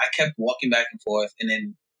 and I kept walking back and forth, and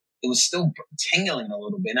then it was still tingling a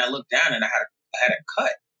little bit. And I looked down, and I had a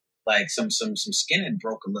cut, like some skin had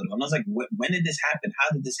broke a little. And I was like, when did this happen? How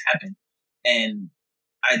did this happen? And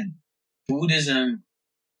Buddhism,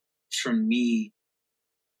 for me,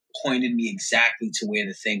 pointed me exactly to where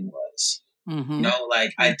the thing was. Mm-hmm.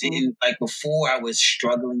 I didn't, like, before I was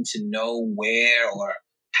struggling to know where or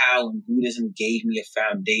how, and Buddhism gave me a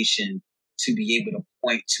foundation to be able to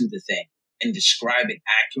point to the thing and describe it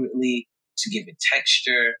accurately, to give it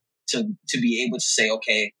texture, to be able to say,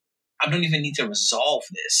 okay, I don't even need to resolve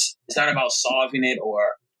this. It's not about solving it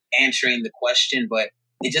or answering the question, but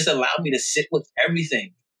it just allowed me to sit with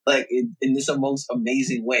everything, like, in this most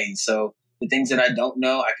amazing way. So the things that I don't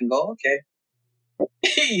know, I can go, okay.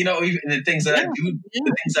 Even the things that I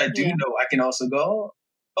do know, I can also go,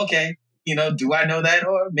 okay, do I know that?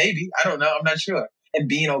 Or maybe, I don't know, I'm not sure. And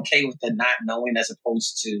being okay with the not knowing, as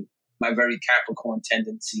opposed to my very Capricorn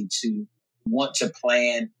tendency to want to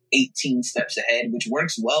plan 18 steps ahead, which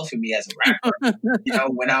works well for me as a rapper.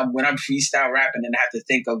 When I'm freestyle rapping and I have to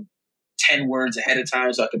think of 10 words ahead of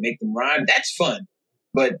time so I can make them rhyme, that's fun.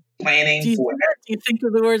 But planning do you think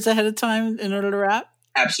of the words ahead of time in order to rap?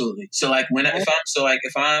 Absolutely. So like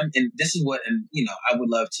if I'm, and this is what, and I would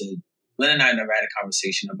love to, Lynn and I never had a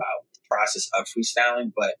conversation about the process of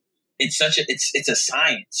freestyling, but it's a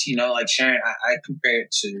science, like Sharon, I compare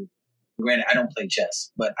it to, granted, I don't play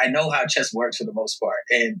chess, but I know how chess works for the most part.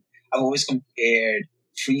 And I've always compared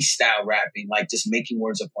freestyle rapping, like just making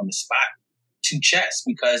words up on the spot, to chess,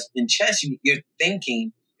 because in chess, you're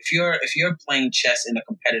thinking, if you're playing chess in a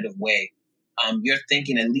competitive way, you're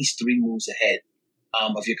thinking at least 3 moves ahead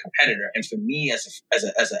of your competitor. And for me as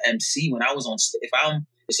an MC, when I was on, if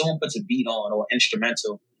someone puts a beat on or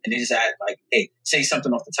instrumental and they just add like, hey, say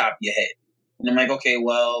something off the top of your head, and I'm like, okay,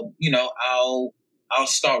 well, I'll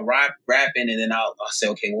start rapping, and then I'll say,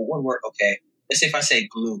 okay, well, one word, okay, let's say if I say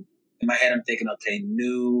glue, in my head I'm thinking, okay,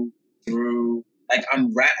 new, through, like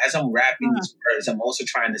as I'm rapping these words, I'm also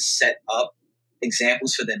trying to set up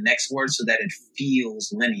examples for the next word so that it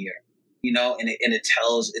feels linear. And it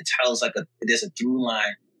tells like there's a through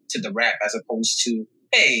line to the rap, as opposed to,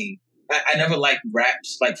 hey, I never liked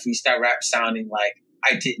raps, like freestyle rap, sounding like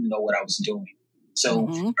I didn't know what I was doing. So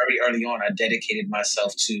very early on, I dedicated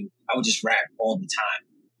myself to, I would just rap all the time.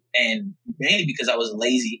 And mainly because I was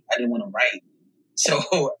lazy, I didn't want to write. So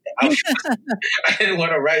I didn't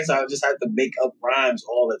want to write, so I just had to make up rhymes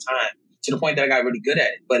all the time, to the point that I got really good at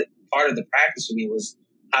it. But part of the practice for me was,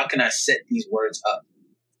 how can I set these words up?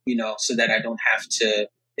 So that I don't have to,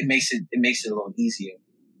 it makes it a little easier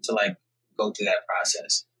to like go through that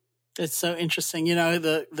process. It's so interesting.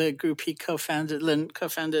 The group he co-founded, Lynn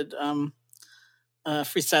co-founded,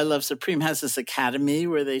 Freestyle Love Supreme, has this academy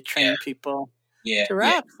where they train people to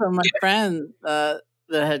rap. So my friend that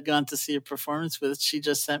had gone to see a performance with, she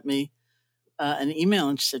just sent me an email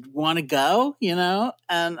and she said, want to go?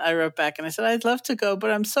 And I wrote back and I said, I'd love to go,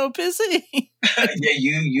 but I'm so busy.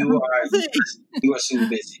 You are super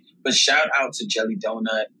busy. But shout out to Jelly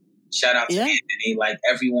Donut. Shout out to Anthony. Like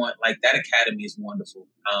everyone, like that academy is wonderful.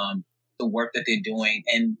 The work that they're doing,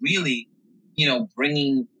 and really,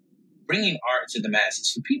 bringing art to the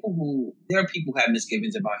masses. For people there are people who have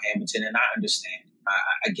misgivings about Hamilton, and I understand.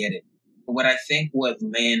 I get it. But what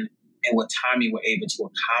Lynn and what Tommy were able to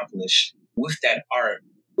accomplish with that art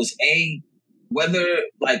was whether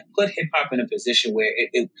like put hip hop in a position where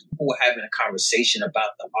people were having a conversation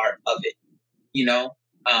about the art of it, the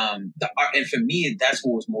art. And for me, that's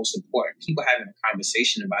what was most important. People having a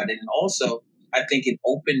conversation about it. And also, I think it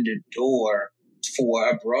opened the door for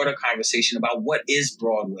a broader conversation about what is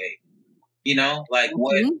Broadway,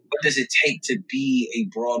 what does it take to be a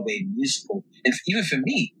Broadway musical? And even for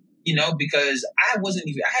me, because I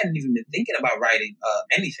hadn't even been thinking about writing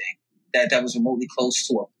anything that was remotely close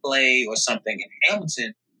to a play or something. In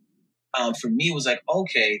Hamilton, for me, it was like,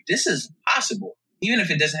 okay, this is possible. Even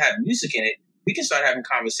if it doesn't have music in it, we can start having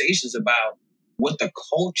conversations about what the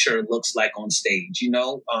culture looks like on stage.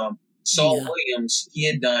 Saul Williams, he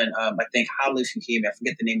had done, I think, Holla If You Hear Me. I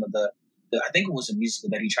forget the name of the I think it was a musical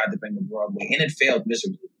that he tried to bring to Broadway, and it failed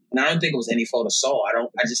miserably. And I don't think it was any fault of Saul.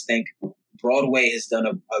 I just think Broadway has done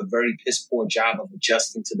a very piss poor job of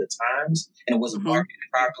adjusting to the times, and it wasn't marketed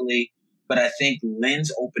properly. But I think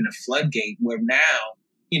Lynn's opened a floodgate where now,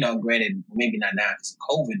 granted, maybe not now because of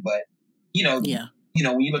COVID, but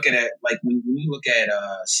when you look at it, like when you look at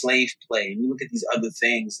Slave Play, and you look at these other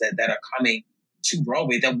things that are coming to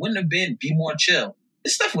Broadway that wouldn't have been Be More Chill.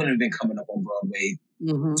 This stuff wouldn't have been coming up on Broadway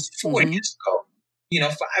 4 years ago,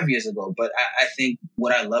 5 years ago. But I think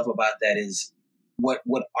what I love about that is what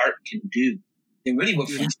art can do, and really what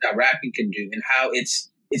freestyle rapping can do, and how it's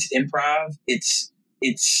improv. It's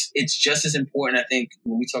just as important. I think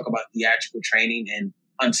when we talk about theatrical training and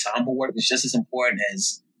ensemble work, it's just as important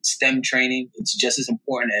as STEM training. It's just as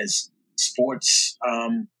important as sports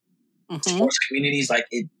communities. Like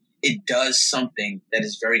it does something that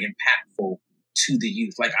is very impactful to the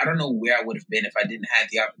youth. Like, I don't know where I would have been if I didn't have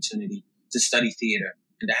the opportunity to study theater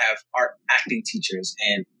and to have art acting teachers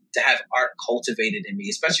and to have art cultivated in me,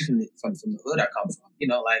 especially from the hood I come from.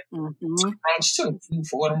 Bronx too, from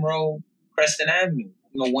Fordham Road, Preston Avenue,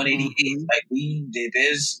 188. Like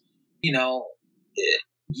there's,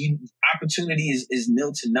 opportunity is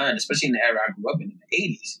nil to none, especially in the era I grew up in the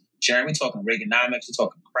 80s. Sharon, we're talking Reaganomics, we're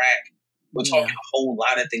talking crack, we're talking a whole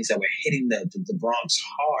lot of things that were hitting the Bronx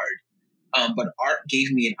hard. But art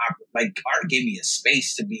gave me a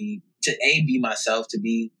space to be myself, to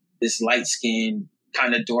be this light skinned,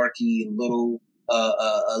 kind of dorky, little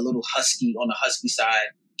husky on the husky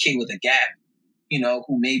side kid with a gap,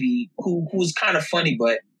 who was kind of funny,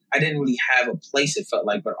 but I didn't really have a place, it felt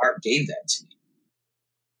like, but art gave that to me.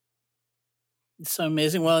 It's so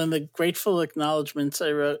amazing. Well, in the grateful acknowledgments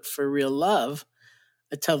I wrote for Real Love,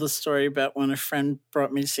 I tell the story about when a friend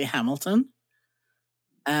brought me to see Hamilton.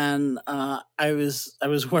 And I was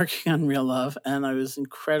working on Real Love, and I was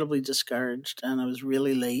incredibly discouraged, and I was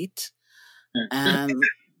really late. And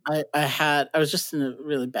I was just in a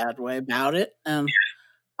really bad way about it. And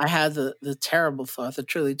I had the terrible thought, the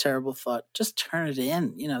truly terrible thought, just turn it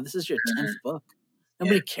in. This is your 10th book.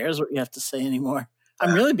 Nobody cares what you have to say anymore.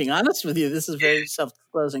 I'm really being honest with you. This is very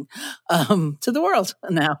self-disclosing to the world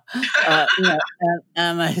now.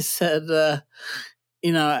 And I said,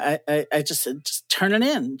 I just said, just turn it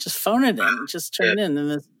in, just phone it in, just turn it in.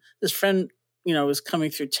 And this friend, was coming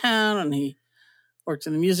through town, and he worked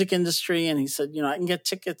in the music industry, and he said, I can get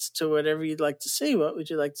tickets to whatever you'd like to see. What would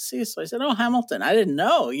you like to see? So I said, oh, Hamilton. I didn't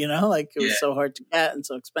know, it was so hard to get and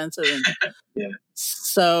so expensive. And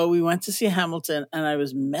so we went to see Hamilton, and I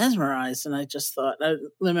was mesmerized, and I just thought,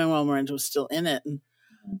 Lin-Manuel Miranda was still in it. And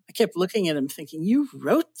I kept looking at him thinking, you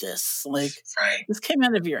wrote this, this came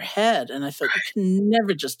out of your head. And I thought, you can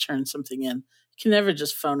never just turn something in. You can never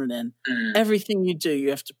just phone it in. Everything you do,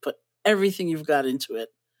 you have to put everything you've got into it.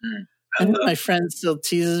 And my friend still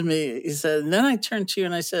teases me. He said, and then I turned to you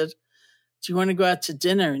and I said, do you want to go out to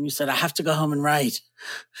dinner? And you said, I have to go home and write.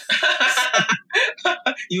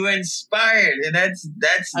 You were inspired. And I was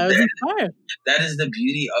inspired. That is the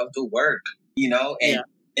beauty of the work, and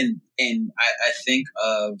I think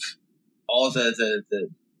of all the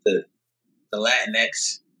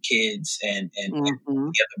Latinx kids and the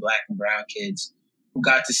other Black and brown kids who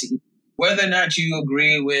got to see, whether or not you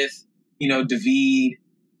agree with, David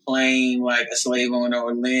playing like a slave owner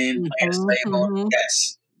or Lynn playing a slave owner.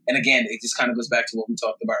 Yes. And again, it just kind of goes back to what we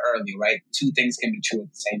talked about earlier, right? Two things can be true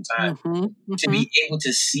at the same time. To be able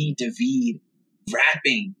to see David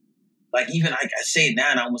rapping, like even like I say it now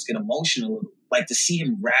and I almost get emotional, like to see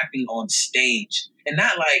him rapping on stage and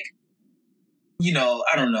not like,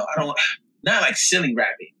 not like silly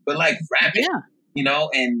rapping, but like rapping,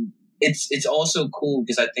 and it's also cool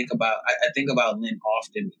because I think about Lynn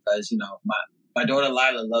often because, my daughter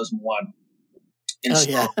Lila loves Moana. And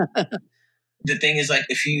the thing is, like,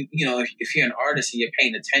 if you're an artist and you're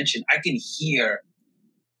paying attention, I can hear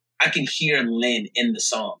Lynn in the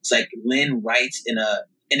songs. Like Lynn writes and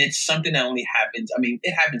it's something that only happens. I mean,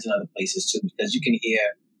 it happens in other places too, because you can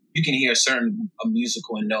hear a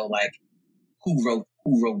musical and know like who wrote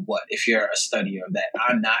what. If you're a studier of that,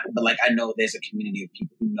 I'm not, but like I know there's a community of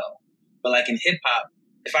people who know. But like in hip hop,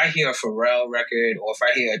 if I hear a Pharrell record or if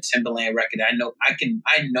I hear a Timbaland record, I know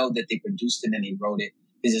that they produced it and they wrote it.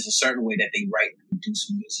 Because there's a certain way that they write and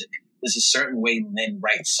produce music. There's a certain way Lynn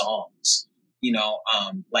writes songs.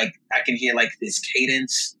 Like I can hear like this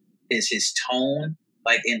cadence, is his tone,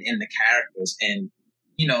 like in the characters. And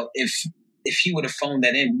if he would have phoned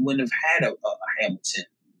that in, we wouldn't have had a Hamilton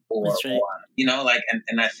or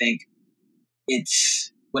and I think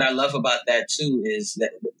it's what I love about that too is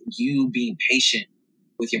that you being patient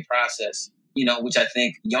with your process. Which I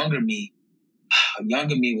think younger me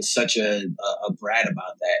younger me was such a brat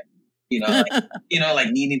about that.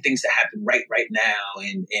 Like needing things to happen right now,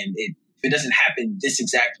 and if it doesn't happen this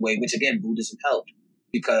exact way, which again Buddhism helped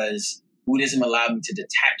because Buddhism allowed me to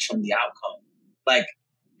detach from the outcome.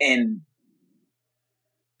 And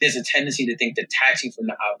there's a tendency to think detaching from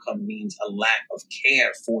the outcome means a lack of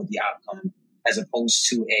care for the outcome, as opposed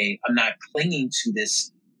to I'm not clinging to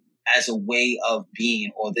this as a way of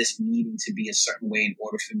being or this needing to be a certain way in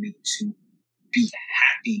order for me to be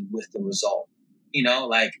happy with the result.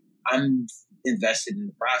 I'm invested in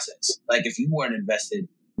the process. Like if you weren't invested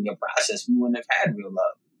in your process, we wouldn't have had real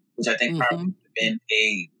love, which I think probably would have been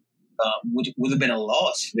would have been a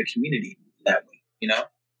loss for the community that way,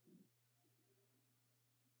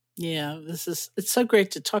 Yeah, it's so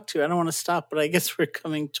great to talk to you. I don't want to stop, but I guess we're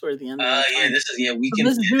coming toward the end of the time.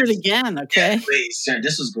 Let's do it again, okay? Yeah, please, sure.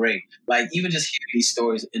 This was great. Like even just hearing these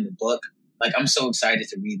stories in the book, like I'm so excited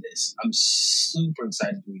to read this. I'm super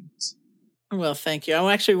excited to read this. Well, thank you. I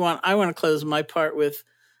want to close my part with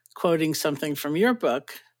quoting something from your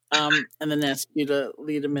book, and then ask you to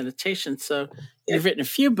lead a meditation. So you've written a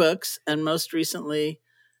few books, and most recently,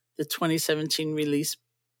 the 2017 release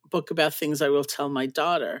book about things I will tell my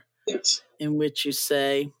daughter, in which you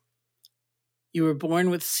say, you were born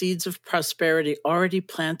with seeds of prosperity already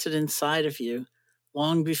planted inside of you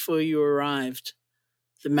long before you arrived.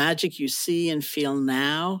 The magic you see and feel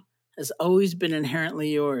now has always been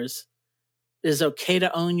inherently yours. It is okay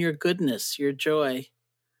to own your goodness, your joy.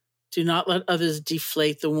 Do not let others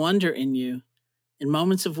deflate the wonder in you. In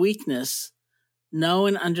moments of weakness, know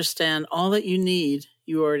and understand all that you need,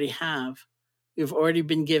 you already have. You've already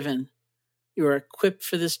been given. You are equipped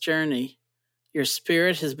for this journey. Your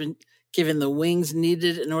spirit has been given the wings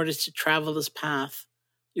needed in order to travel this path.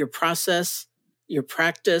 Your process, your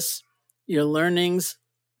practice, your learnings,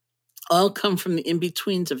 all come from the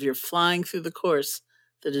in-betweens of your flying through the course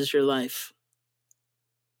that is your life.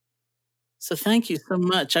 So thank you so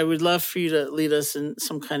much. I would love for you to lead us in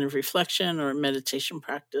some kind of reflection or meditation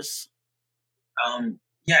practice.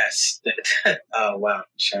 Yes. Oh, wow,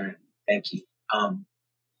 Sharon. Thank you.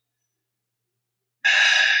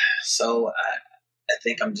 So I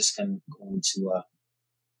think I'm just going to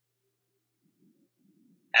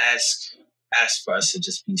ask for us to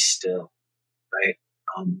just be still, right?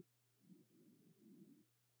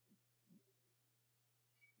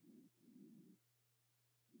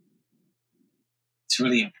 It's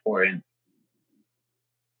really important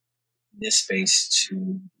in this space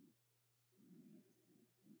to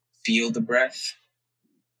feel the breath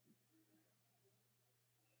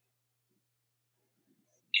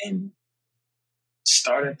and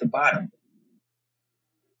start at the bottom.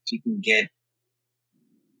 If you can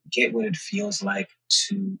get what it feels like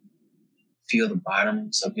to feel the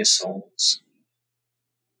bottoms of your soles.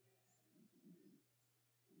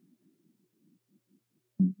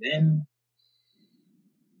 And then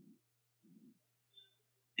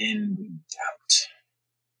in, breathe out.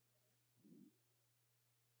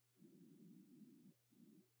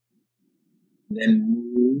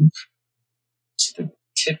 Then move to the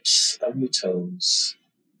tips of your toes.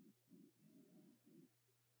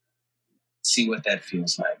 See what that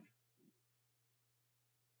feels like.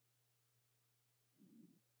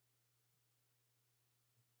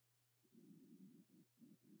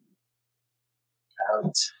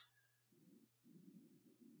 Out.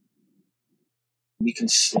 We can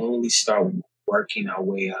slowly start working our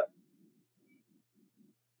way up.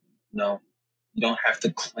 No, you don't have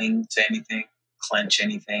to cling to anything, clench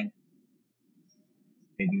anything.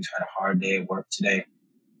 Maybe you've had a hard day at work today,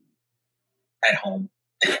 at home.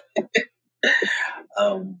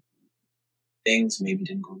 Things maybe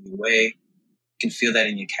didn't go your way. You can feel that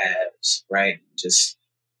in your calves, right? Just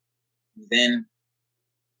then,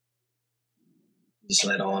 just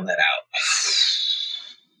let all that out.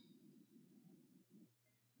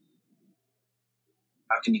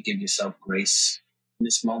 How can you give yourself grace in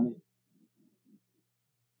this moment?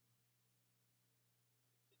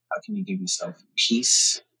 How can you give yourself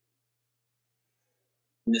peace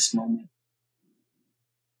in this moment?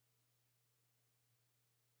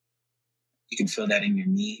 You can feel that in your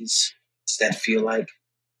knees. What's that feel like?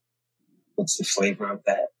 What's the flavor of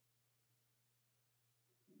that?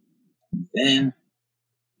 And then,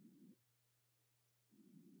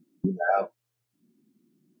 breathe out.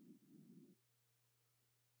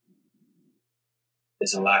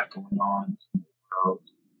 There's a lot going on in the world.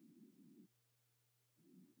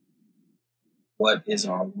 What is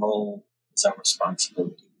our role? It's our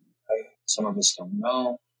responsibility. Right? Some of us don't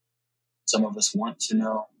know. Some of us want to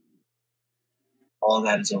know. All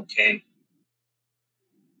that is okay.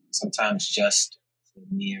 Sometimes just the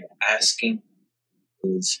mere asking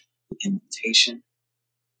is the invitation.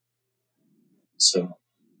 So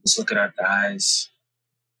let's look at our thighs.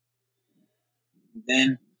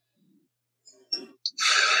 Then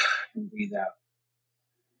and breathe out.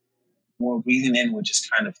 When we're breathing in, we're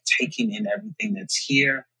just kind of taking in everything that's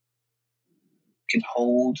here. You can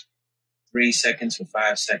hold 3 seconds or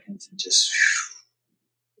 5 seconds and just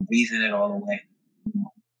breathing it all away.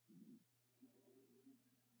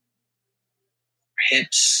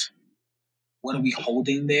 Hips. What are we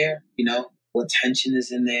holding there? What tension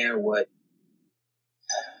is in there? What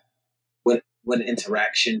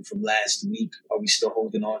interaction from last week are we still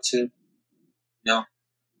holding on to?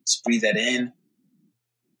 Let's breathe that in.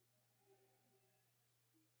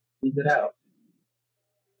 Breathe it out.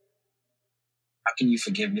 How can you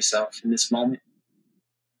forgive yourself in this moment?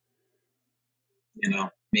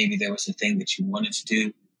 Maybe there was a thing that you wanted to do,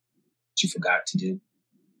 that you forgot to do.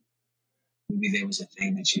 Maybe there was a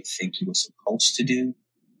thing that you think you were supposed to do,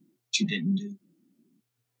 that you didn't do.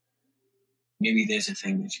 Maybe there's a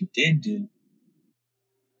thing that you did do,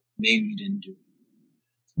 maybe you didn't do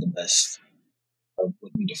to the best of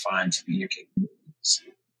what you define to be your capabilities.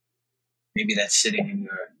 Maybe that's sitting in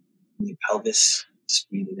your pelvis. Just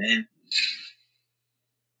breathe it in.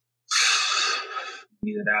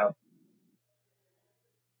 Breathe it out.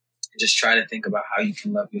 And just try to think about how you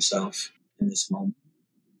can love yourself in this moment.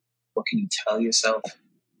 What can you tell yourself?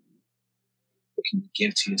 What can you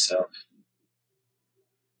give to yourself?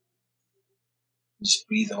 Just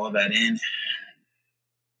breathe all that in.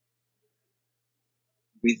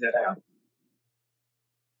 Breathe that out.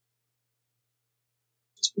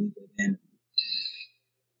 Just breathe it in.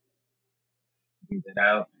 Breathe it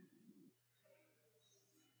out.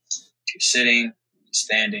 If you're sitting,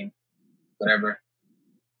 standing, whatever,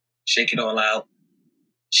 shake it all out.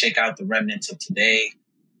 Shake out the remnants of today,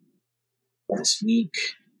 of this week,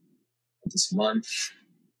 of this month,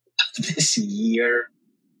 of this year.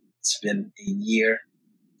 It's been a year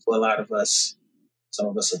for a lot of us. Some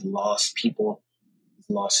of us have lost people,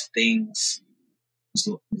 we've lost things,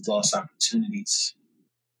 we've lost opportunities.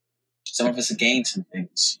 Some of us have gained some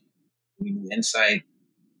things. New insight,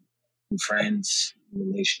 new friends, new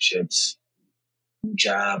relationships, new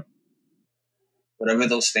job. Whatever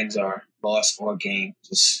those things are, lost or gained,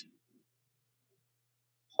 just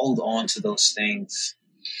hold on to those things.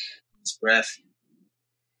 This breath.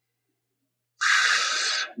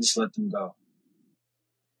 Just let them go.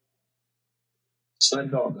 Just let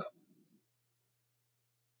it all go.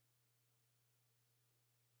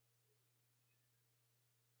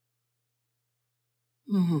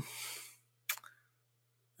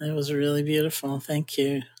 That was really beautiful. Thank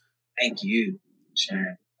you. Thank you,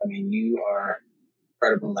 Sharon. You are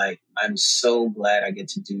incredible. I'm so glad I get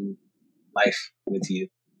to do life with you.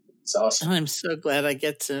 It's awesome. I'm so glad I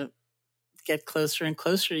get to get closer and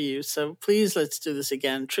closer to you. So please, let's do this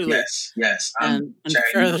again. Truly. Yes. And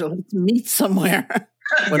further, let's meet somewhere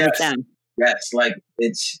when we can. Yes,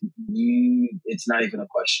 it's not even a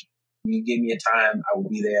question. You give me a time, I will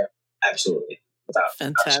be there. Absolutely.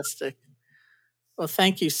 Fantastic. Well,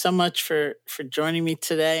 thank you so much for joining me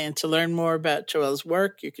today. And to learn more about Joel's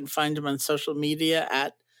work, you can find him on social media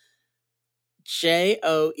at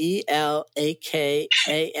JoelAkamag.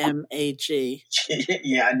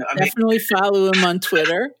 Yeah, I know. Definitely follow him on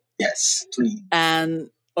Twitter. Yes, please.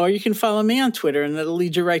 Or you can follow me on Twitter, and it'll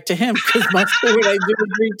lead you right to him, because most of what I do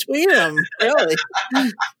is retweet him. Really,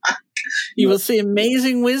 you will see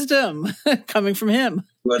amazing wisdom coming from him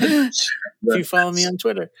if you follow me on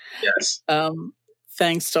Twitter. Yes.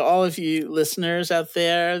 Thanks to all of you listeners out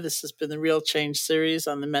there. This has been the Real Change series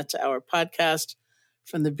on the Metta Hour podcast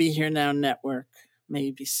from the Be Here Now Network. May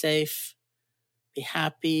you be safe, be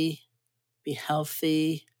happy, be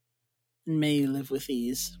healthy, and may you live with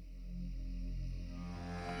ease.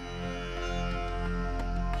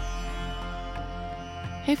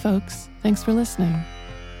 Hey folks, thanks for listening.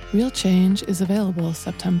 Real Change is available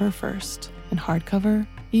September 1st in hardcover,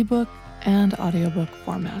 ebook, and audiobook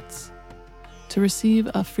formats. To receive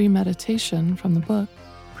a free meditation from the book,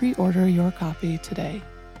 pre-order your copy today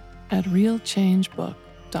at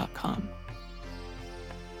realchangebook.com.